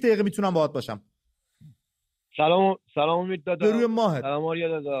درازای 1 دقیقه میتونم باهات باشم. سلام امید دادا. به روی ماهت. سلام آریا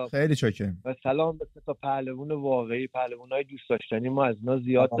دادا. خیلی چاکرم. و سلام به تا پهلوان واقعی، پهلوانای دوست داشتنی ما از اینا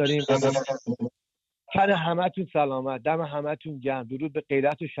زیاد داریم. تن همتون سلامت، دم همتون گرم، درود به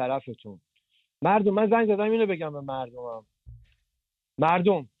غیرت و شرفتون. مردم، من زنگ زدم اینو بگم به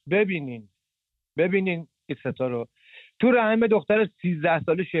مردم ببینین این ستا رو. تو رحم دختر 13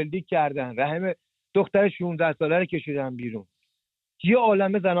 ساله شلیک کردن، رحم دختر 16 ساله رو کشیدن بیرون. یه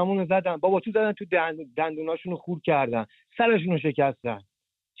عالمه زنامون زدن، بابا تو زدن تو دندوناشون رو خورد کردن، سرشون رو شکستن.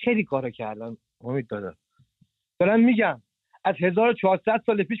 خیلی کارا کردن. امید دادا دارم میگم از 1400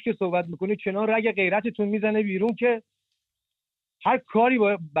 سال پیش که صحبت میکنید چنان رگ غیرتتون میزنه بیرون که هر کاری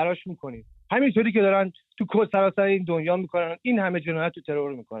براش میکنید. همینطوری که دارن تو سراسر این دنیا میکنن، این همه جنایت تو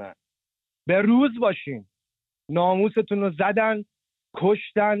ترور میکنن. به روز باشین. ناموستون رو زدن،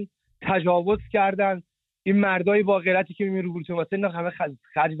 کشتن، تجاوز کردن. این مردای با غیرتی که میمیرن رو واسه اینا همه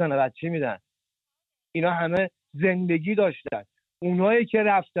خرج زن بچه میدن. اینا همه زندگی داشتن. اونایی که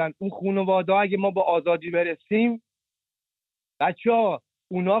رفتن، اون خانواده اگه ما با آزادی برسیم، بچه‌ها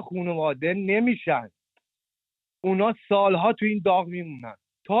اونا خانواده نمیشن. اونا سالها تو این داغ میمونن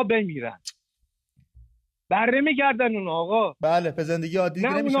تا بمیرن. بره میگردن اون آقا. بله، به زندگی عادی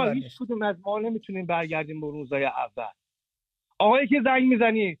دیگه نمیشه. نه هیچ کدوم از ما نمیتونیم برگردیم به روزای اول. آقایی که زنگ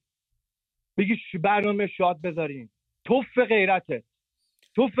میزنی بگی برنامه شاد بذارین، توف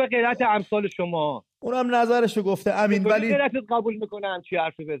غیرت امثال شما. اونم نظرشو گفته امین، ولی غیرتت قبول میکنه همچی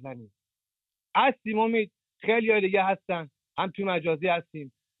حرفی بزنی. هستیم امید، خیلی های دیگه هستن، هم تو مجازی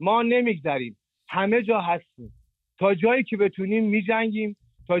هستیم، ما نمیگذریم، همه جا هستیم، تا جایی که بتونیم میجنگیم،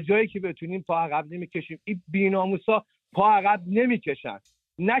 تا جایی که بتونیم پا عقب نمیکشیم. این بی‌ناموسا پا عقب نمیکشن.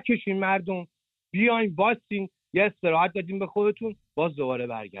 نکشین مردم، بیاین واسین، یه استراحت دادیم به خودتون، باز دوباره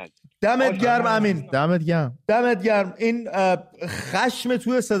برگردیم. دمت گرم امین، دمت گرم. این خشم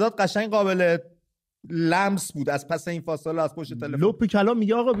توی صدات قشنگ قابل لمس بود از پس این فاصله از پشت تلفن. لپ کلام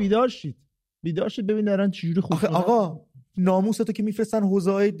میگه آقا بیدار شید ببین دارن چجوری خوب. آقا ناموستو که میفرستن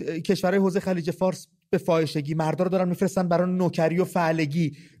حوزه‌های کشورهای حوزه خلیج فارس به فاحشگی، مردا رو دارن میفرستن برای نوکری و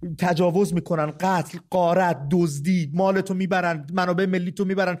فعلگی، تجاوز میکنن، قتل، غارت، دزدی، مالتو میبرن، منابع ملیتو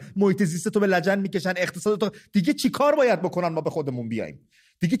میبرن، محیط زیستتو به لجن میکشن، اقتصادتو. دیگه چیکار باید بکنن ما به خودمون بیایم؟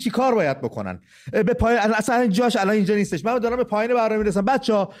 دیگه چیکار باید بکنن؟ به پایان اصلا جاش الان اینجا نیستش. من دارم به پایان برنامه میرسم.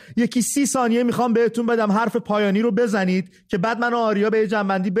 بچه‌ها یکی 30 ثانیه میخوام بهتون بدم، حرف پایانی رو بزنید که بعد من و آریا به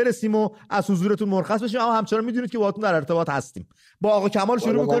جنبندی برسیم و از حضورتون مرخص بشیم. اما همچنان میدونید که باهاتون در ارتباط هستیم. با آقا کمال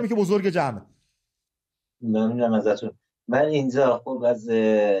شروع میکنیم که بزرگ جمع. ممنونم ازتون. من اینجا خب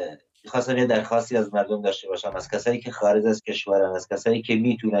خواستم یه درخواستی از مردم داشته باشم، از کسایی که خارج از کشورن، از کسایی که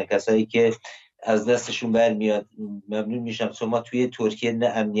میتونن، کسایی که از دستشون برمیاد. ممنون میشم. چون ما توی ترکیه نه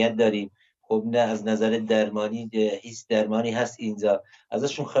امنیت داریم، خب نه از نظر درمانی هیچ درمانی هست اینجا.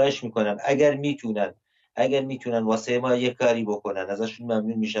 ازشون خواهش میکنم اگر میتونن واسه ما یه کاری بکنن، ازشون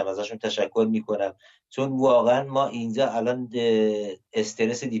ممنون میشم، ازشون تشکر میکنم. چون واقعا ما اینجا الان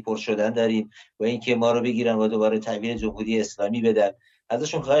استرس دیپورت شدن داریم و اینکه ما رو بگیرن و دوباره تحویل جمهوری اسلامی بدن.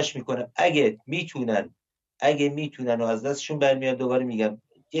 ازشون خواهش میکنم اگه میتونن و از دستشون برمیاد، دوباره میگم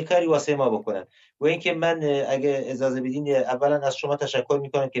یه کاری واسه ما بکنن. و اینکه من اگه اجازه بدین اولا از شما تشکر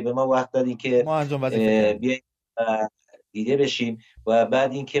میکنم که به ما وقت دادین که ما انجام وظیفه بیایم دیده بشیم. و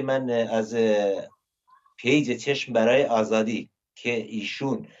بعد اینکه من از پیج چشم برای آزادی که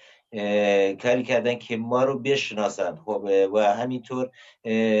ایشون کاری کردن که ما رو بشناسن، خب و همینطور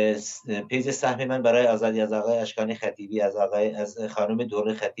پیج سهم من برای آزادی از آقای اشکانی خطیبی، از خانم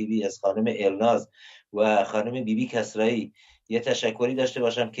دوره خطیبی، از خانم الناز و خانم بیبی کسرایی یه تشکری داشته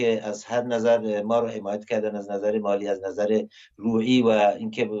باشم که از هر نظر ما رو حمایت کردن، از نظر مالی، از نظر روحی و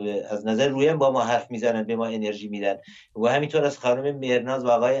اینکه از نظر روحی هم با ما حرف میزنن، به ما انرژی میدن. و همینطور از خانم مرناز و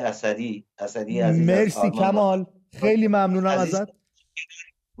آقای اسدی عزیز. مرسی کمال، خیلی ممنونم ازت.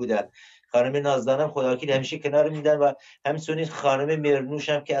 بودن خانم نازدانم خدا وکیل همیشه کنار میدن و همینطور خانم مرنوش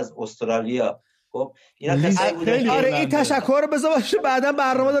هم که از استرالیا. خب اینا کسایی بودن. آره این تشکر رو بذار باشه، بعدا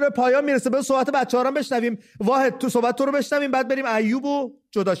برنامه داره پایان میرسه، به صحبت بچه‌ها رو بشنویم. واحد تو صحبت تو رو بشنویم، بعد بریم ایوب و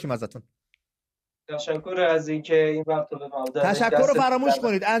جدا شیم ازتون. تشکر از اینکه این وقت رو به ما دادید. تشکر رو فراموش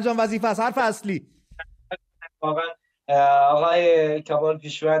کنید، انجام وظیفه است. حرف اصلی واقعا آقای کمال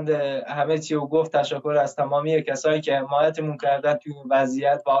پیشوند همه چی رو گفت. تشکر از تمامی کسایی که حمایتمون کردن تو این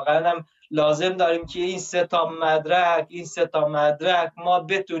وضعیت. واقعا هم لازم داریم که این سه تا مدرک ما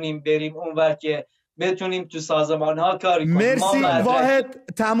بتونیم بریم اونور که بتونیم تو سازمان ها کاری کنیم. مرسی واحد.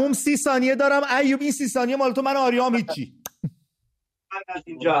 تموم 30 ثانیه دارم. ایوب این 30 ثانیه مال تو، من آریا هم هیچی. من از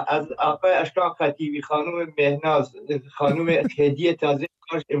اینجا از آقای اشکان خطیبی، خانم مهناز، خانم هدیه تازه،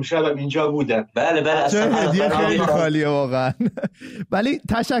 امشب هم اینجا بودن. بله هدیه خیلی خالیه واقعا. ولی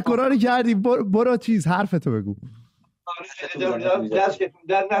تشکرها رو کردی. برو چیز حرفتو بگو. دستتون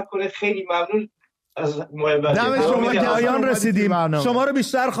در نکنه، خیلی ممنون از محبت. دم شما که آیان رسیدیم. شما رو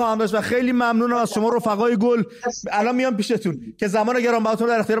بیشتر خواهم داشت و خیلی ممنونم از شما رفقای گل. الان میام پیشتون که زمان گرانبهاتون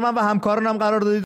در اختیار من و همکارانم قرار دادید.